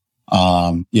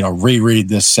 Reread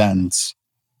this sentence,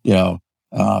 for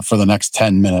the next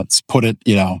 10 minutes,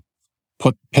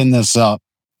 pin this up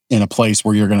in a place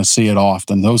where you're going to see it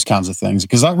often, those kinds of things.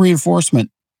 Because that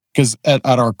reinforcement, because at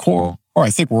our core,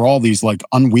 I think we're all these like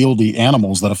unwieldy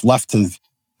animals that if left to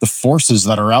the forces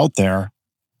that are out there,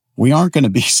 we aren't going to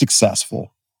be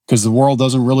successful, because the world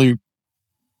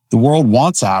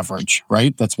wants average,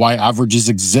 right? That's why averages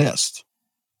exist.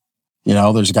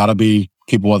 There's got to be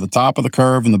people at the top of the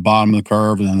curve and the bottom of the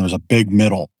curve, and then there's a big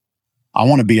middle. I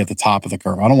want to be at the top of the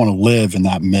curve. I don't want to live in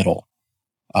that middle.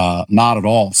 Not at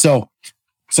all. So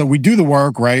we do the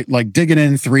work, right? Like digging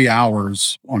in 3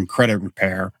 hours on credit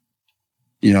repair.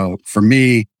 For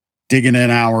me, digging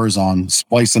in hours on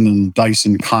splicing and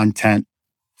dicing content,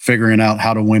 figuring out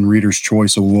how to win Reader's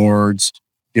Choice Awards,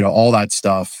 all that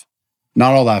stuff.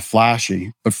 Not all that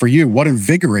flashy. But for you, what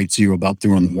invigorates you about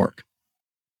doing the work?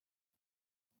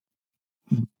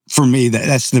 For me,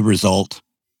 that's the result.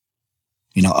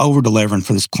 Over delivering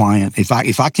for this client. If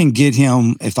I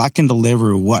can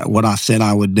deliver what I said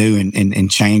I would do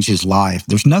and change his life,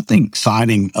 there's nothing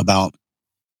exciting about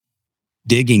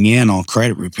digging in on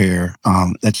credit repair.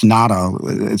 It's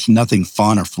nothing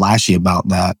fun or flashy about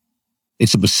that.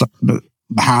 It's a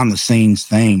behind the scenes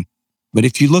thing. But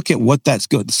if you look at what that's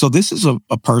good, so this is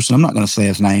a person, I'm not going to say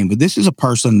his name, but this is a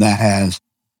person that has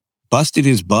busted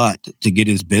his butt to get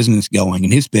his business going,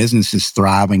 and his business is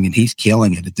thriving and he's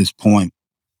killing it at this point.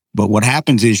 But what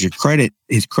happens is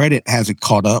his credit hasn't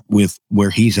caught up with where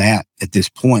he's at this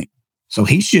point. So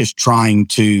he's just trying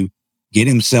to get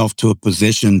himself to a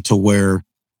position to where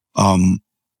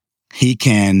he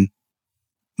can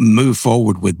move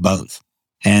forward with both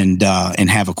and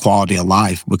have a quality of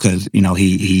life, because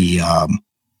he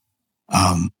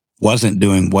wasn't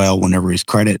doing well whenever his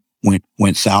credit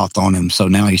went south on him. So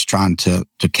now he's trying to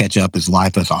catch up his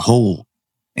life as a whole.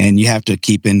 And you have to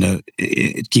keep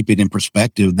it in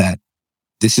perspective that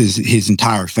this is his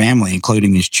entire family,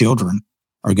 including his children,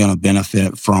 are going to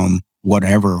benefit from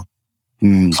whatever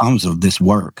comes of this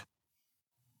work.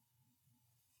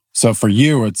 So for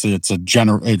you, it's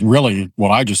really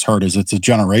what I just heard is it's a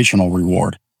generational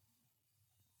reward.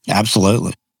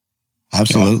 Absolutely.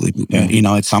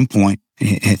 Yeah. At some point,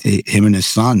 him and his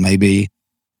son may be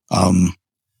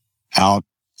out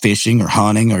fishing or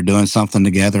hunting or doing something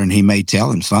together, and he may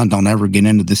tell him, son, don't ever get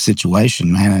into this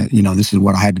situation, man. This is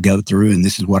what I had to go through, and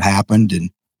this is what happened, and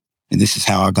this is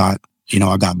how I got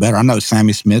better. I know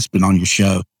Sammy Smith's been on your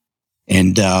show,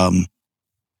 and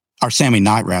or Sammy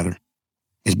Knight rather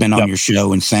has been on your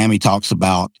show, and Sammy talks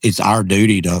about it's our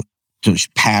duty to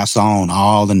pass on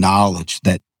all the knowledge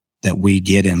that we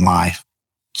get in life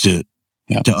to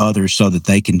others so that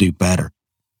they can do better.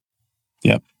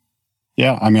 Yep.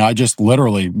 Yeah, I mean, I just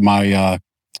literally my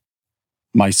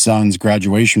son's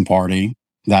graduation party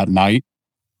that night,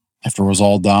 after it was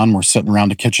all done, we're sitting around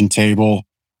the kitchen table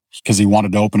because he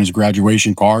wanted to open his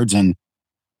graduation cards. And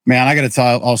man, I got to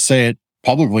tell, I'll say it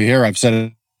publicly here. I've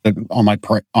said it on my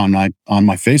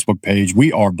Facebook page.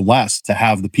 We are blessed to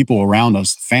have the people around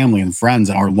us, family and friends,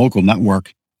 and our local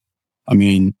network. I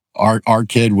mean, our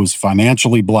kid was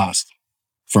financially blessed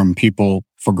from people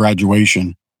for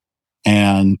graduation,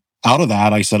 and out of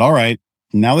that, I said, all right,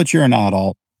 now that you're an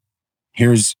adult,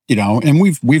 here's, and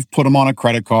we've put him on a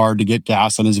credit card to get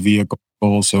gas in his vehicle.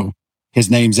 So his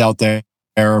name's out there,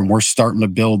 and we're starting to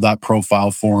build that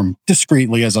profile for him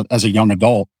discreetly as a young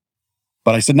adult.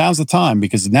 But I said, now's the time,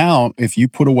 because now if you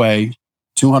put away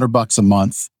 $200 a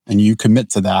month and you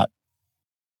commit to that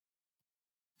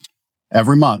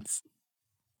every month,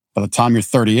 by the time you're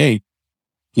 38,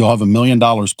 you'll have $1 million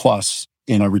plus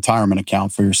in a retirement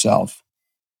account for yourself.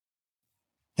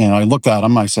 And I looked at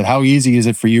him, I said, how easy is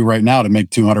it for you right now to make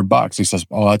 $200? He says,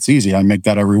 oh, that's easy. I make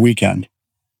that every weekend.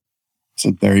 I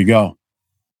said, there you go.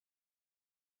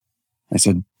 I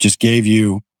said, just gave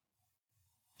you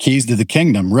keys to the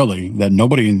kingdom, really, that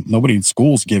nobody in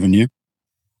school's given you.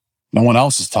 No one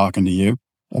else is talking to you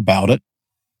about it.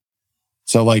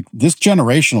 So like this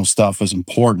generational stuff is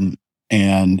important.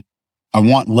 And I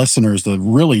want listeners to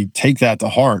really take that to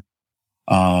heart.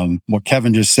 What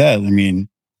Kevin just said, I mean,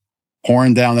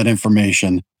 pouring down that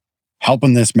information,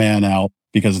 helping this man out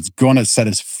because it's going to set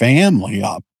his family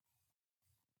up.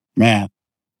 Man,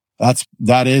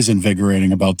 that is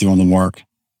invigorating about doing the work,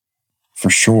 for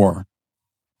sure.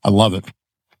 I love it.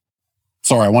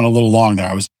 Sorry, I went a little long there.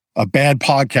 I was a bad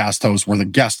podcast host where the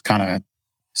guest kind of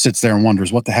sits there and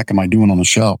wonders, what the heck am I doing on the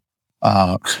show?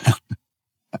 I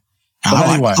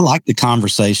like the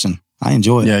conversation. I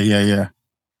enjoy it. Yeah.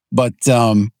 But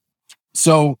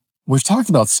so we've talked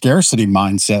about scarcity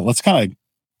mindset. Let's kind of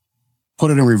put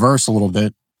it in reverse a little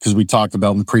bit, because we talked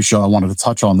about in the pre-show. I wanted to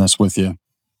touch on this with you.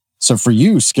 So for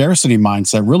you, scarcity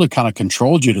mindset really kind of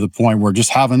controlled you to the point where just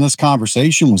having this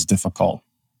conversation was difficult.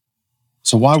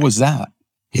 So why was that?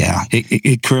 Yeah,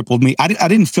 it crippled me. I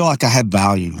didn't feel like I had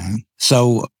value, man.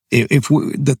 So if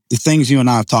the things you and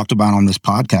I have talked about on this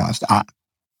podcast,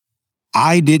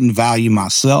 I didn't value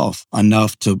myself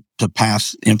enough to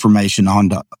pass information on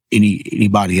to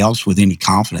anybody else with any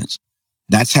confidence.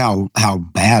 That's how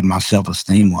bad my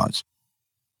self-esteem was.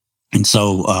 And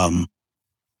so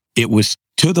it was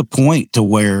to the point to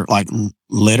where, like,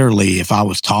 literally, if I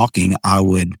was talking, I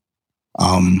would,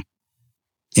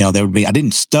 there would be, I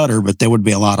didn't stutter, but there would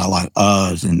be a lot of like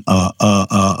uhs and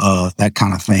that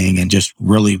kind of thing, and just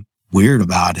really weird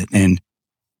about it. And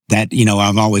that,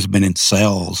 I've always been in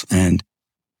sales, and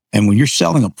when you're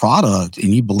selling a product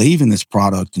and you believe in this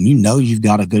product and you've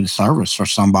got a good service for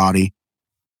somebody,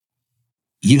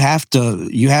 you have to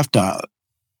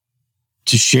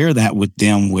share that with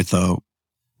them with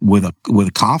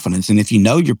a confidence. And if you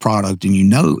know your product and you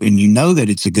know that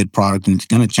it's a good product and it's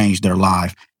going to change their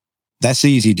life, that's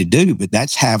easy to do, but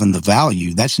that's having the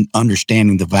value. That's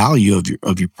understanding the value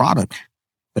of your product.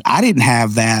 But I didn't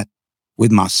have that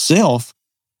with myself,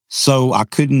 so I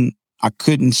couldn't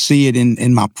see it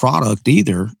in my product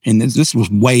either. And this was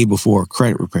way before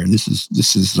credit repair. This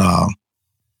is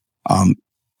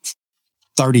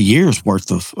 30 years worth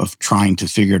of trying to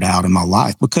figure it out in my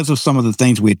life because of some of the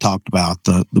things we had talked about,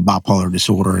 the bipolar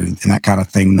disorder and that kind of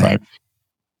thing that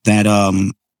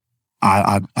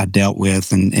I dealt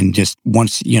with. And just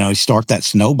once, start that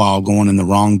snowball going in the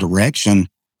wrong direction,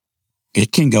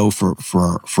 it can go for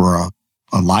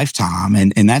a lifetime.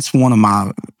 And that's one of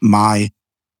my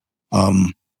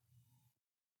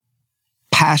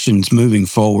passions moving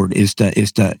forward is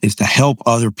to help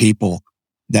other people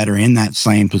that are in that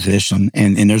same position.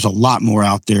 And there's a lot more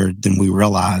out there than we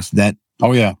realize that.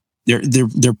 Oh yeah.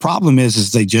 Their problem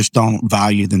is they just don't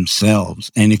value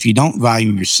themselves. And if you don't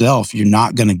value yourself, you're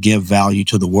not going to give value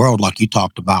to the world, like you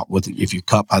talked about with if your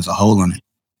cup has a hole in it.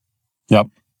 Yep.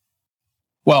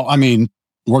 Well, I mean,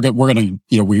 we're going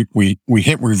to, we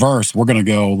hit reverse. We're going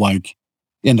to go like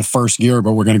into first gear,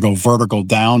 but we're going to go vertical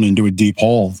down into a deep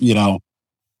hole.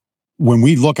 When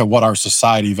we look at what our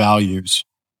society values,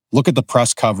 look at the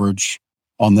press coverage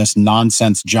on this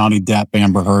nonsense Johnny Depp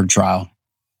Amber Heard trial.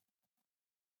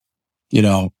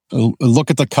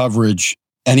 Look at the coverage.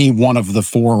 Any one of the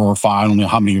 4 or 5, I don't know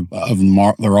how many of them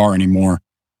there are anymore,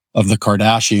 of the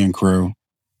Kardashian crew,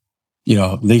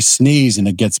 they sneeze and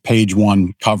it gets page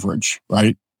 1 coverage,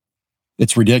 right?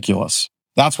 It's ridiculous.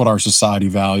 That's what our society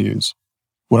values.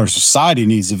 What our society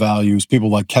needs to value is people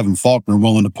like Kevin Faulkner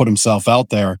willing to put himself out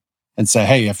there and say,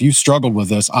 hey, if you struggled with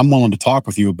this, I'm willing to talk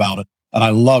with you about it. And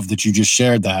I love that you just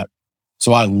shared that.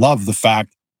 So I love the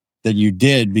fact that you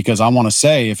did, because I want to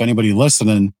say, if anybody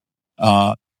listening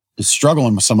is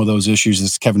struggling with some of those issues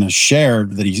that Kevin has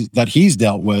shared that he's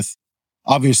dealt with,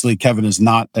 obviously Kevin is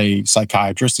not a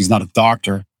psychiatrist, he's not a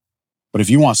doctor, but if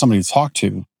you want somebody to talk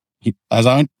to,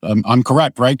 I'm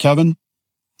correct, right, Kevin?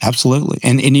 Absolutely.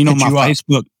 And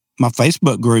my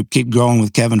Facebook group, Keep Growing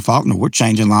with Kevin Faulkner, we're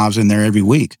changing lives in there every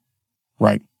week.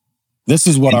 Right. This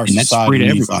is what our society that's free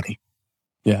to needs. Everybody.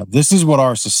 Yeah, this is what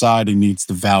our society needs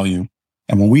to value.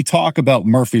 And when we talk about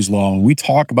Murphy's Law, when we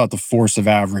talk about the force of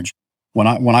average, when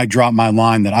I drop my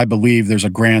line that I believe there's a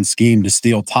grand scheme to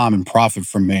steal time and profit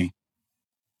from me,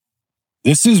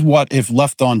 this is what, if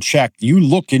left unchecked, you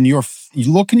look in your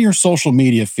social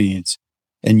media feeds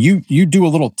and you do a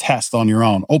little test on your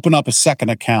own. Open up a second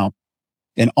account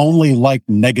and only like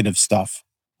negative stuff.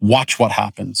 Watch what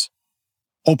happens.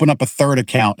 Open up a third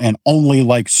account and only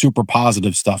like super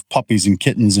positive stuff, puppies and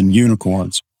kittens and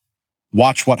unicorns.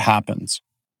 Watch what happens.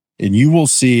 And you will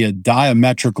see a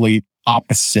diametrically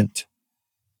opposite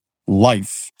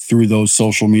life through those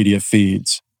social media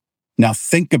feeds. Now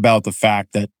think about the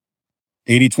fact that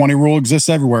 80-20 rule exists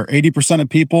everywhere. 80% of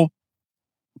people,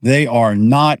 they are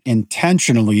not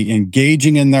intentionally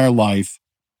engaging in their life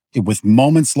with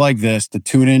moments like this to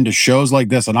tune into shows like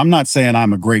this. And I'm not saying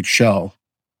I'm a great show.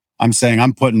 I'm saying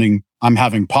I'm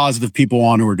having positive people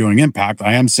on who are doing impact.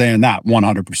 I am saying that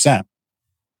 100%.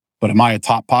 But am I a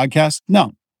top podcast?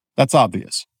 No, That's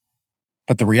obvious.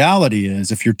 But the reality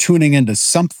is, if you're tuning into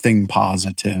something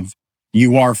positive,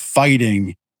 you are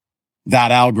fighting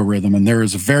that algorithm. And there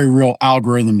is a very real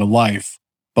algorithm to life,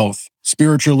 both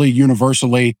spiritually,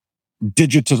 universally,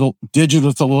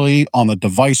 digitally on the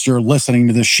device you're listening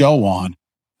to this show on,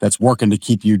 that's working to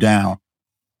keep you down.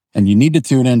 And you need to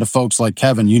tune in to folks like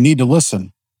Kevin. You need to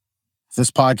listen. If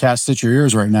this podcast hits your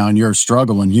ears right now and you're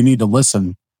struggling, you need to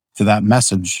listen to that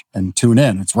message and tune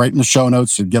in. It's right in the show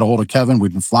notes to get a hold of Kevin.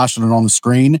 We've been flashing it on the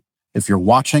screen if you're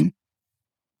watching.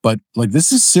 But like,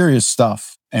 this is serious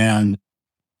stuff. And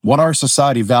what our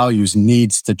society values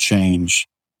needs to change.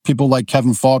 People like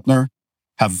Kevin Faulkner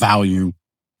have value,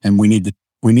 and we need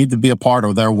to be a part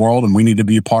of their world, and we need to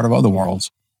be a part of other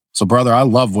worlds. So, brother, I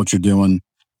love what you're doing.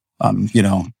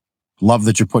 Love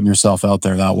that you're putting yourself out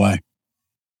there that way.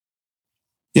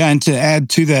 Yeah, and to add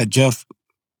to that, Jeff,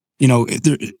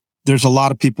 there's a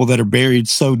lot of people that are buried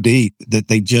so deep that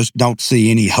they just don't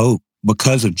see any hope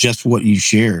because of just what you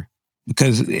share.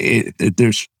 Because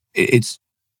it's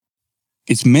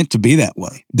meant to be that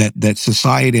way. That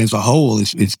society as a whole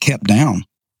is kept down,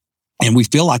 and we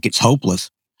feel like it's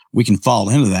hopeless. We can fall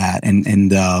into that,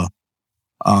 and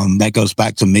that goes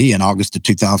back to me in August of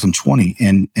 2020,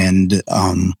 and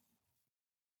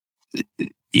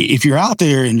if you're out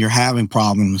there and you're having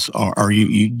problems, or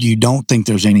you don't think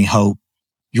there's any hope,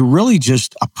 you're really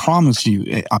just, I promise you,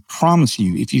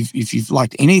 if you've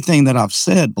liked anything that I've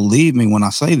said, believe me when I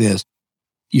say this,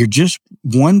 you're just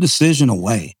one decision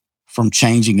away from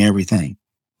changing everything,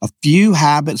 a few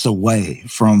habits away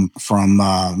from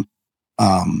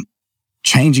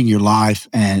changing your life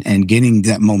and getting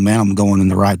that momentum going in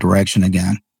the right direction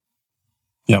again.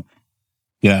 Yep.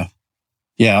 Yeah.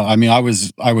 Yeah. I mean, I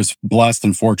was blessed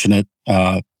and fortunate.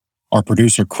 Our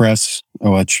producer, Chris,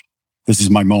 which this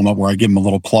is my moment where I give him a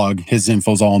little plug. His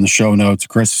info's all in the show notes.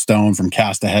 Chris Stone from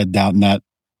castahead.net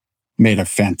made a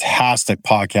fantastic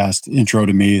podcast intro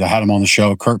to me. I had him on the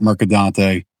show, Kurt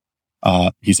Mercadante.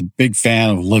 He's a big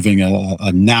fan of living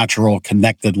a natural,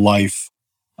 connected life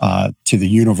to the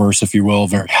universe, if you will,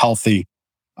 very healthy.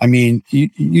 I mean,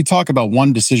 you talk about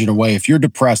one decision away. If you're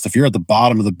depressed, if you're at the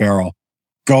bottom of the barrel,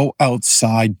 go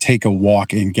outside, take a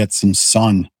walk, and get some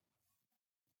sun.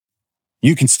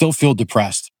 You can still feel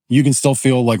depressed. You can still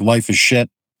feel like life is shit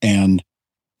and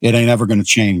it ain't ever going to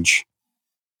change.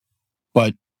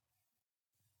 But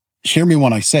hear me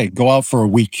when I say, go out for a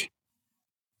week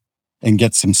and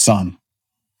get some sun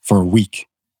for a week.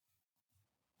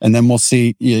 And then we'll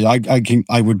see. Yeah,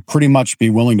 I would pretty much be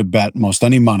willing to bet most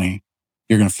any money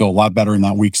you're going to feel a lot better in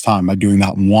that week's time by doing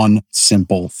that one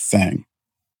simple thing.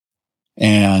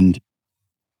 And,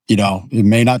 it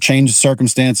may not change the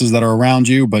circumstances that are around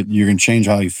you, but you're going to change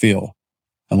how you feel.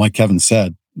 And like Kevin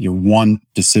said, you're one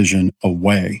decision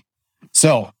away.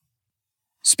 So,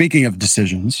 speaking of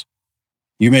decisions,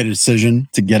 you made a decision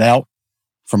to get out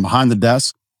from behind the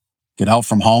desk, get out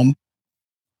from home.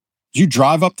 Did you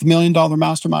drive up the $1 Million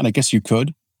Mastermind? I guess you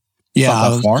could. Yeah,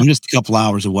 I'm just a couple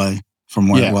hours away from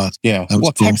where it was. Yeah.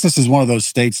 Well, cool. Texas is one of those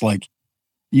states like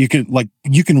you can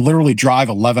literally drive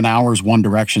 11 hours one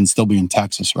direction, still be in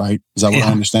Texas, right? Is that what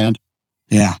I understand?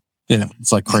 Yeah. Yeah.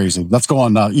 It's like crazy. Let's go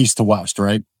on east to west,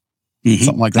 right? Mm-hmm.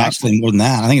 Something like that. Actually, more than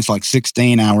that. I think it's like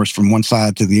 16 hours from one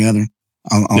side to the other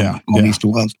on east to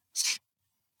west.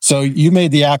 So you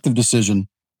made the active decision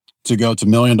to go to $1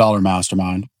 Million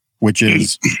Mastermind, which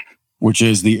is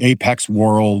the Apex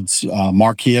World's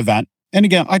marquee event. And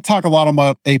again, I talk a lot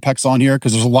about Apex on here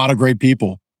because there's a lot of great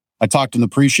people. I talked in the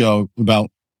pre-show about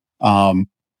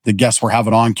the guests we're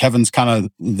having on. Kevin's kind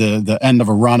of the end of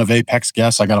a run of Apex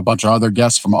guests. I got a bunch of other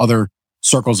guests from other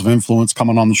circles of influence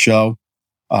coming on the show.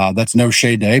 That's no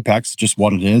shade to Apex, just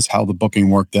what it is, how the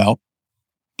booking worked out.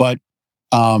 But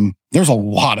there's a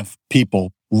lot of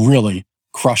people really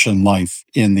crushing life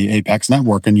in the Apex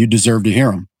network, and you deserve to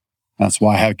hear them. That's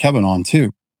why I had Kevin on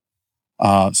too.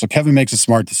 So Kevin makes a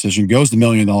smart decision, goes to $1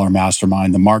 Million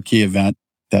Mastermind, the marquee event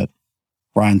that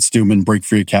Brian Stewman, Break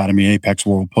Free Academy, Apex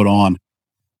World put on.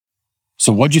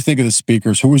 So what'd you think of the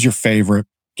speakers? Who was your favorite?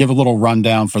 Give a little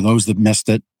rundown for those that missed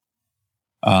it.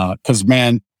 Because,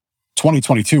 man,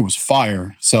 2022 was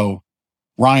fire. So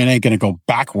Ryan ain't going to go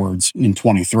backwards in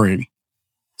 23.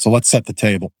 So let's set the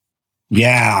table.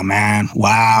 Yeah, man.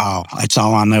 Wow. That's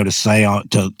all I know to say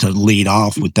to lead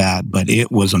off with that. But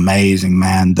it was amazing,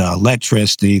 man. The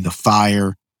electricity, the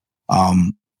fire.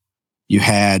 You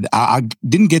had, I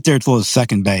didn't get there till the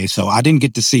second day, so I didn't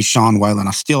get to see Sean Whalen.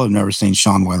 I still have never seen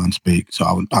Sean Whalen speak, so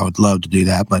I would love to do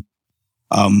that. But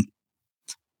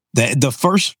the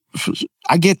first,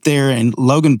 I get there, and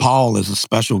Logan Paul is a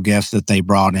special guest that they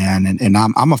brought in, and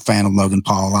I'm a fan of Logan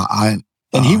Paul.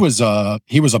 And he was a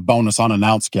bonus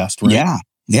unannounced guest, right?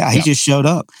 Yeah. He just showed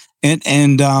up.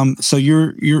 So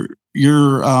you're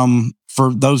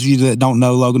for those of you that don't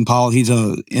know Logan Paul, he's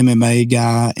a MMA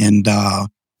guy and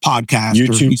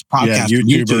podcaster. He's podcasting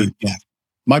YouTuber. Yeah.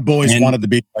 My boys wanted to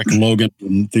be like Logan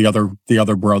and the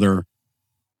other brother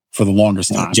for the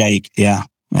longest time. Jake. Yeah.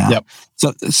 Yep.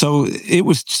 So it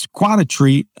was quite a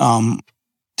treat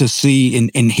to see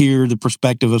and hear the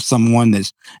perspective of someone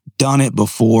that's done it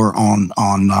before on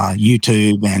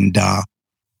YouTube,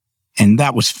 and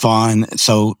that was fun.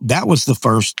 So that was the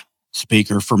first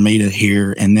speaker for me to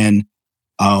hear, and then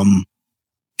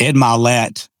Ed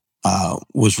Milet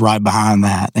was right behind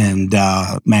that, and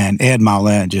man, Ed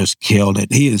Milet just killed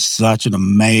it. He is such an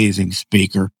amazing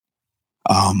speaker.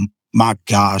 My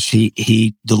gosh,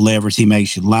 he delivers. He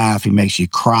makes you laugh. He makes you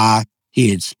cry.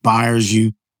 He inspires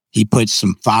you. He puts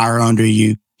some fire under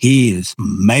you. He is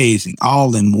amazing,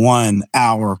 all in 1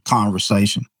 hour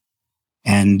conversation.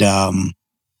 And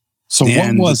so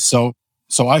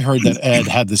I heard that Ed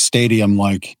had the stadium,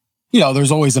 like,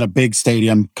 there's always in a big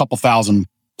stadium, couple thousand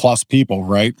plus people,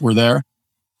 right? Were there.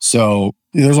 So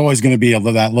there's always going to be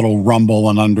that little rumble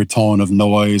and undertone of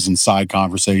noise and side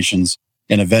conversations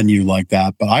in a venue like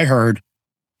that. But I heard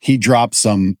he dropped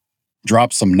some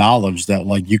knowledge that,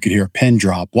 like, you could hear a pin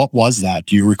drop. What was that?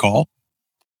 Do you recall?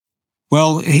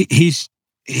 Well, he's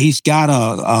got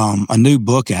a new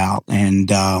book out, and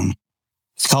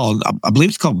it's called, I believe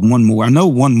it's called One More. I know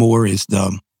One More is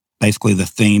basically the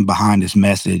theme behind his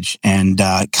message, and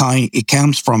it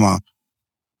comes from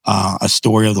a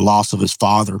story of the loss of his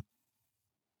father,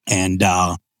 and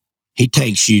he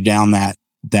takes you down that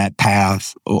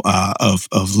path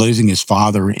of losing his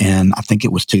father in, I think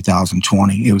it was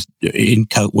 2020. It was when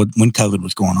COVID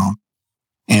was going on,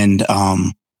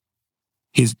 and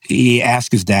he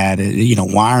asked his dad,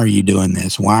 why are you doing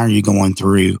this? Why are you going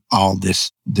through all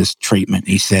this treatment?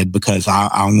 He said, because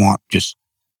I want just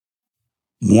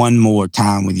one more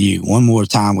time with you, one more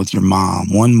time with your mom,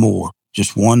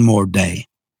 just one more day.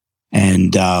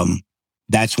 And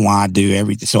that's why I do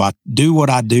everything. So I do what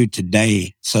I do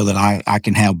today so that I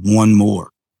can have one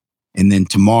more. And then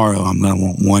tomorrow I'm going to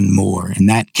want one more. And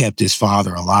that kept his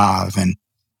father alive. And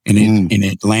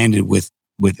it landed with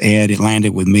Ed. It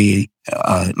landed with me.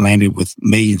 It landed with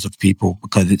millions of people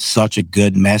because it's such a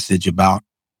good message about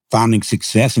finding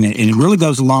success. And it really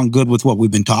goes along good with what we've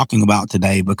been talking about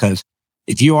today, because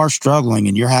if you are struggling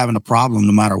and you're having a problem,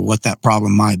 no matter what that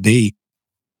problem might be,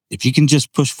 if you can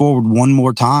just push forward one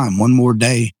more time, one more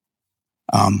day,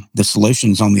 the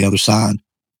solution's on the other side.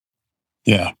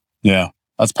 Yeah.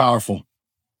 That's powerful.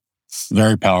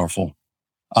 Very powerful.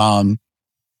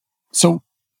 So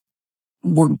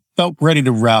we're about ready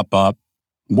to wrap up.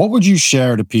 What would you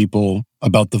share to people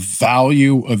about the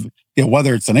value of,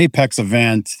 whether it's an Apex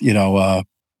event,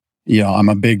 I'm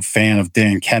a big fan of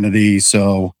Dan Kennedy.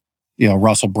 So,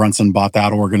 Russell Brunson bought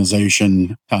that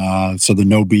organization. So the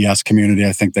No BS community,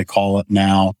 I think they call it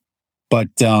now. But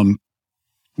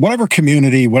whatever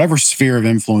community, whatever sphere of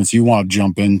influence you want to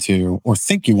jump into or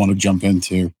think you want to jump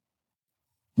into,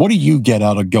 what do you get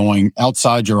out of going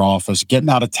outside your office, getting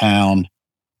out of town?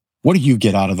 What do you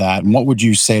get out of that? And what would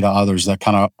you say to others that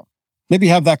kind of maybe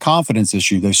have that confidence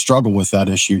issue? They struggle with that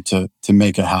issue to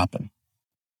make it happen.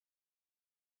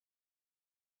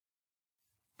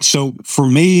 So for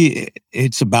me,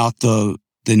 it's about the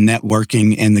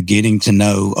networking and the getting to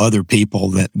know other people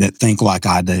that think like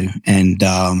I do,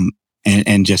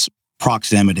 and just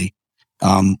proximity.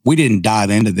 We didn't dive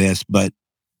into this, but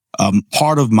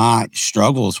part of my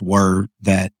struggles were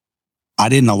that I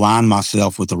didn't align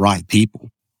myself with the right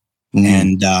people.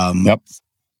 And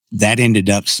that ended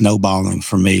up snowballing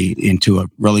for me into a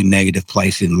really negative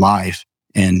place in life.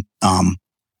 And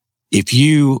if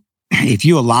you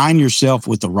align yourself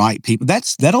with the right people,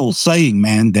 that's that old saying,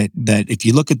 man, that if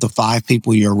you look at the 5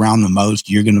 people you're around the most,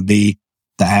 you're going to be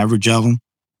the average of them.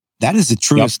 That is the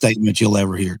truest statement you'll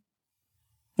ever hear.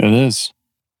 It is.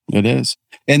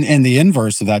 And the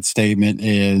inverse of that statement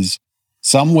is,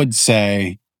 some would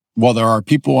say, well, there are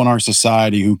people in our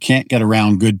society who can't get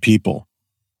around good people.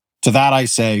 To that I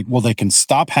say, well, they can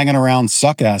stop hanging around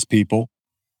suck-ass people.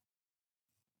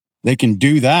 They can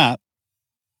do that.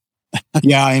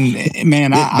 Yeah, and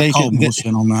man, I call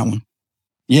bullshit on that one.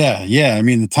 Yeah. I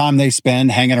mean, the time they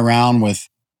spend hanging around with,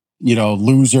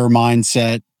 loser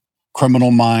mindset,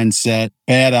 criminal mindset,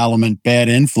 bad element, bad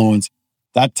influence,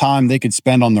 that time they could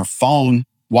spend on their phone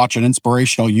watching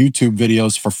inspirational YouTube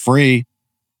videos for free.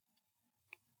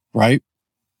 Right?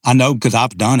 I know, because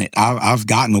I've done it. I've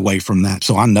gotten away from that.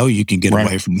 So I know you can get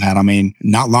away from that. I mean,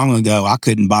 not long ago, I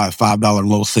couldn't buy a $5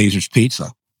 Little Caesars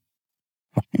pizza.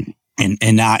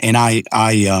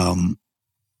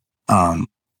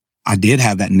 I did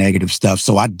have that negative stuff.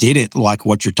 So I did it like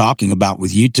what you're talking about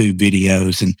with YouTube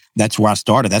videos. And that's where I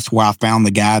started. That's where I found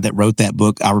the guy that wrote that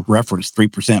book I referenced,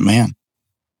 3% Man.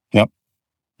 Yep.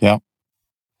 Yep.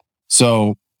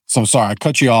 So sorry, I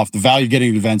cut you off. The value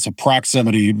getting events of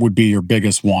proximity would be your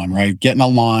biggest one, right? Getting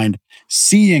aligned,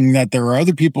 seeing that there are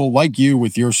other people like you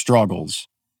with your struggles.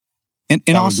 And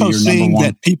also seeing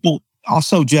that people,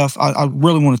 also, Jeff, I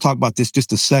really want to talk about this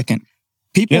just a second.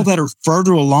 People that are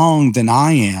further along than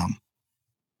I am,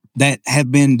 that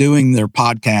have been doing their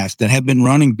podcast, that have been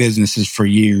running businesses for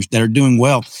years, that are doing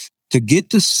well, to get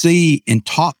to see and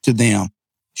talk to them,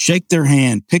 shake their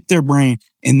hand, pick their brain,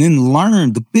 and then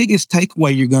learn. The biggest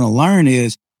takeaway you're going to learn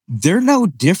is they're no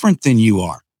different than you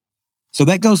are. So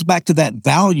that goes back to that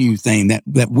value thing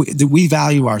that we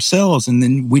value ourselves. And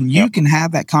then when you can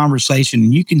have that conversation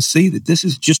and you can see that this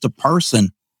is just a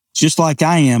person just like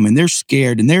I am, and they're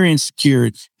scared and they're insecure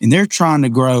and they're trying to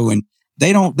grow and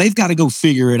they've got to go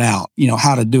figure it out,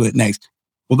 how to do it next.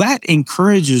 Well, that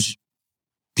encourages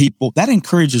people. That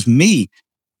encourages me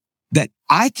that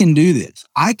I can do this.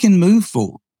 I can move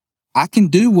forward. I can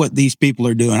do what these people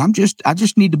are doing. I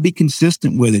just need to be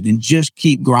consistent with it and just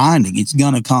keep grinding. It's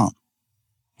going to come.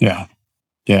 Yeah.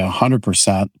 Yeah.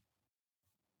 100%.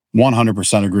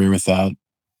 100% agree with that.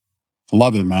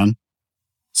 Love it, man.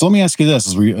 So let me ask you this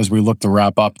as we look to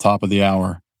wrap up top of the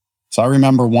hour. So I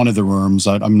remember one of the rooms,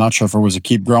 I'm not sure if it was a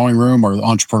Keep Growing room or the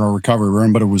Entrepreneur Recovery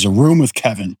room, but it was a room with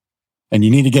Kevin, and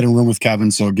you need to get in a room with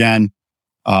Kevin. So again,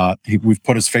 we've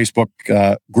put his Facebook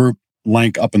group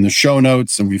link up in the show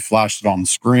notes, and we flashed it on the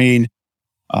screen.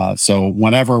 So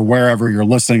wherever you're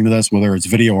listening to this, whether it's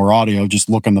video or audio, just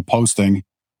look in the posting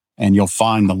and you'll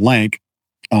find the link.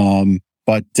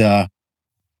 But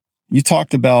you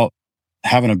talked about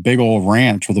having a big old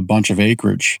ranch with a bunch of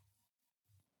acreage.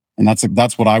 And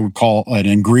that's what I would call an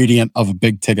ingredient of a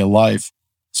big ticket life.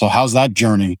 So how's that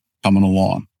journey coming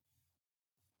along?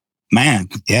 Man,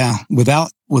 yeah. Without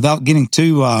getting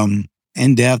too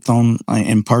in depth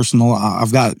and personal,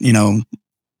 I've got,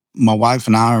 my wife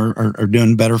and I are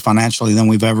doing better financially than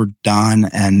we've ever done.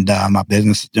 And my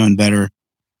business is doing better,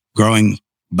 growing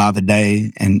by the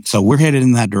day. And so we're headed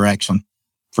in that direction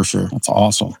for sure. That's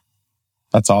awesome.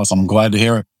 That's awesome. I'm glad to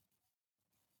hear it.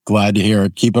 Glad to hear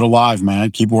it. Keep it alive,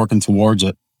 man. Keep working towards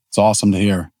it. It's awesome to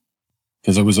hear.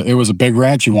 Because it was a big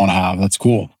ranch you want to have. That's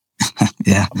cool.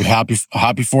 Yeah. I'll be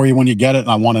happy for you when you get it.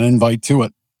 And I want an invite to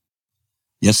it.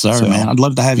 Yes, sir, man. I'd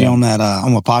love to have you on that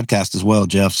on my podcast as well,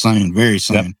 Jeff, soon, very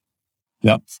soon.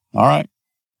 Yep. All right.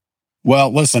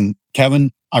 Well, listen,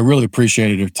 Kevin, I really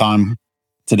appreciated your time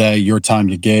today, your time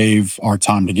you gave, our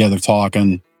time together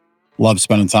talking. Love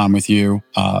spending time with you.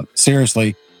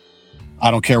 Seriously, I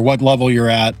don't care what level you're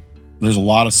at. There's a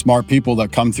lot of smart people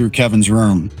that come through Kevin's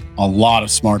room. A lot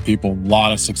of smart people, a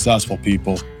lot of successful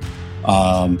people.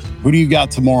 Who do you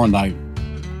got tomorrow night?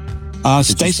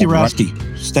 Stacy Rasky.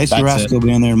 Stacy Rasky will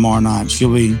be in there tomorrow night.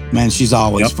 She's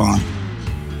always fun.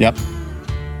 Yep.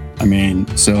 I mean,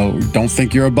 so don't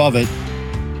think you're above it.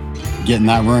 Get in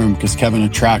that room because Kevin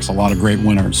attracts a lot of great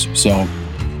winners. So,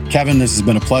 Kevin, this has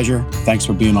been a pleasure. Thanks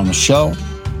for being on the show.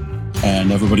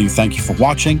 And everybody, thank you for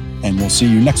watching. And we'll see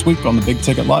you next week on The Big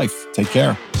Ticket Life. Take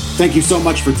care. Thank you so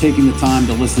much for taking the time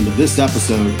to listen to this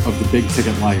episode of The Big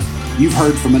Ticket Life. You've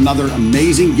heard from another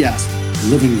amazing guest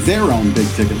living their own big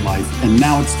ticket life. And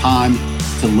now it's time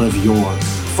to live yours.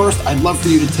 First, I'd love for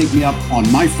you to take me up on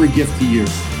my free gift to you.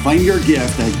 Find your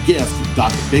gift at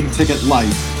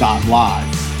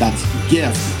gift.thebigticketlife.live. That's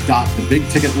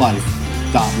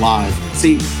gift.thebigticketlife.live.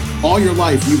 See, all your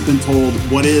life, you've been told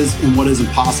what is and what isn't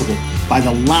possible by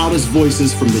the loudest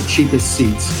voices from the cheapest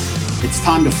seats. It's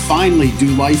time to finally do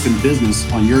life and business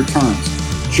on your terms.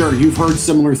 Sure, you've heard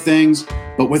similar things,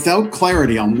 but without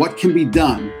clarity on what can be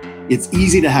done, it's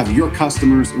easy to have your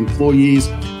customers, employees,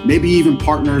 maybe even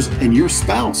partners, and your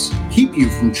spouse keep you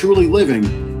from truly living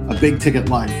a big ticket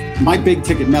life. My big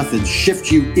ticket methods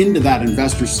shift you into that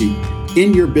investor seat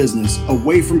in your business,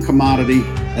 away from commodity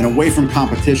and away from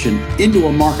competition, into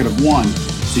a market of one,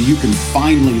 so you can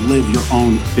finally live your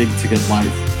own big ticket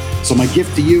life. So my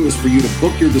gift to you is for you to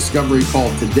book your discovery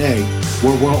call today,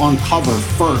 where we'll uncover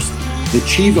first the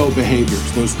Chivo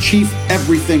behaviors, those chief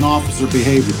everything officer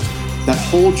behaviors that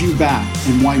hold you back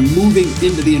and why moving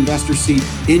into the investor seat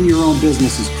in your own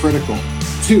business is critical.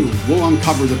 2, we'll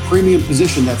uncover the premium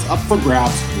position that's up for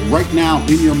grabs right now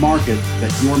in your market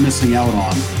that you're missing out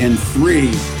on. And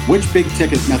 3, which big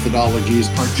ticket methodologies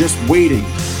are just waiting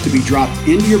to be dropped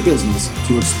into your business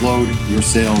to explode your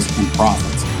sales and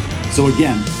profits. So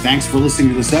again, thanks for listening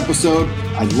to this episode.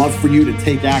 I'd love for you to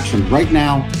take action right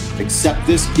now accept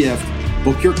this gift,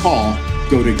 book your call,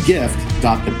 go to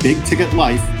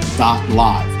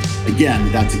gift.thebigticketlife.live.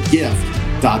 Again, that's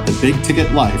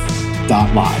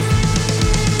gift.thebigticketlife.live.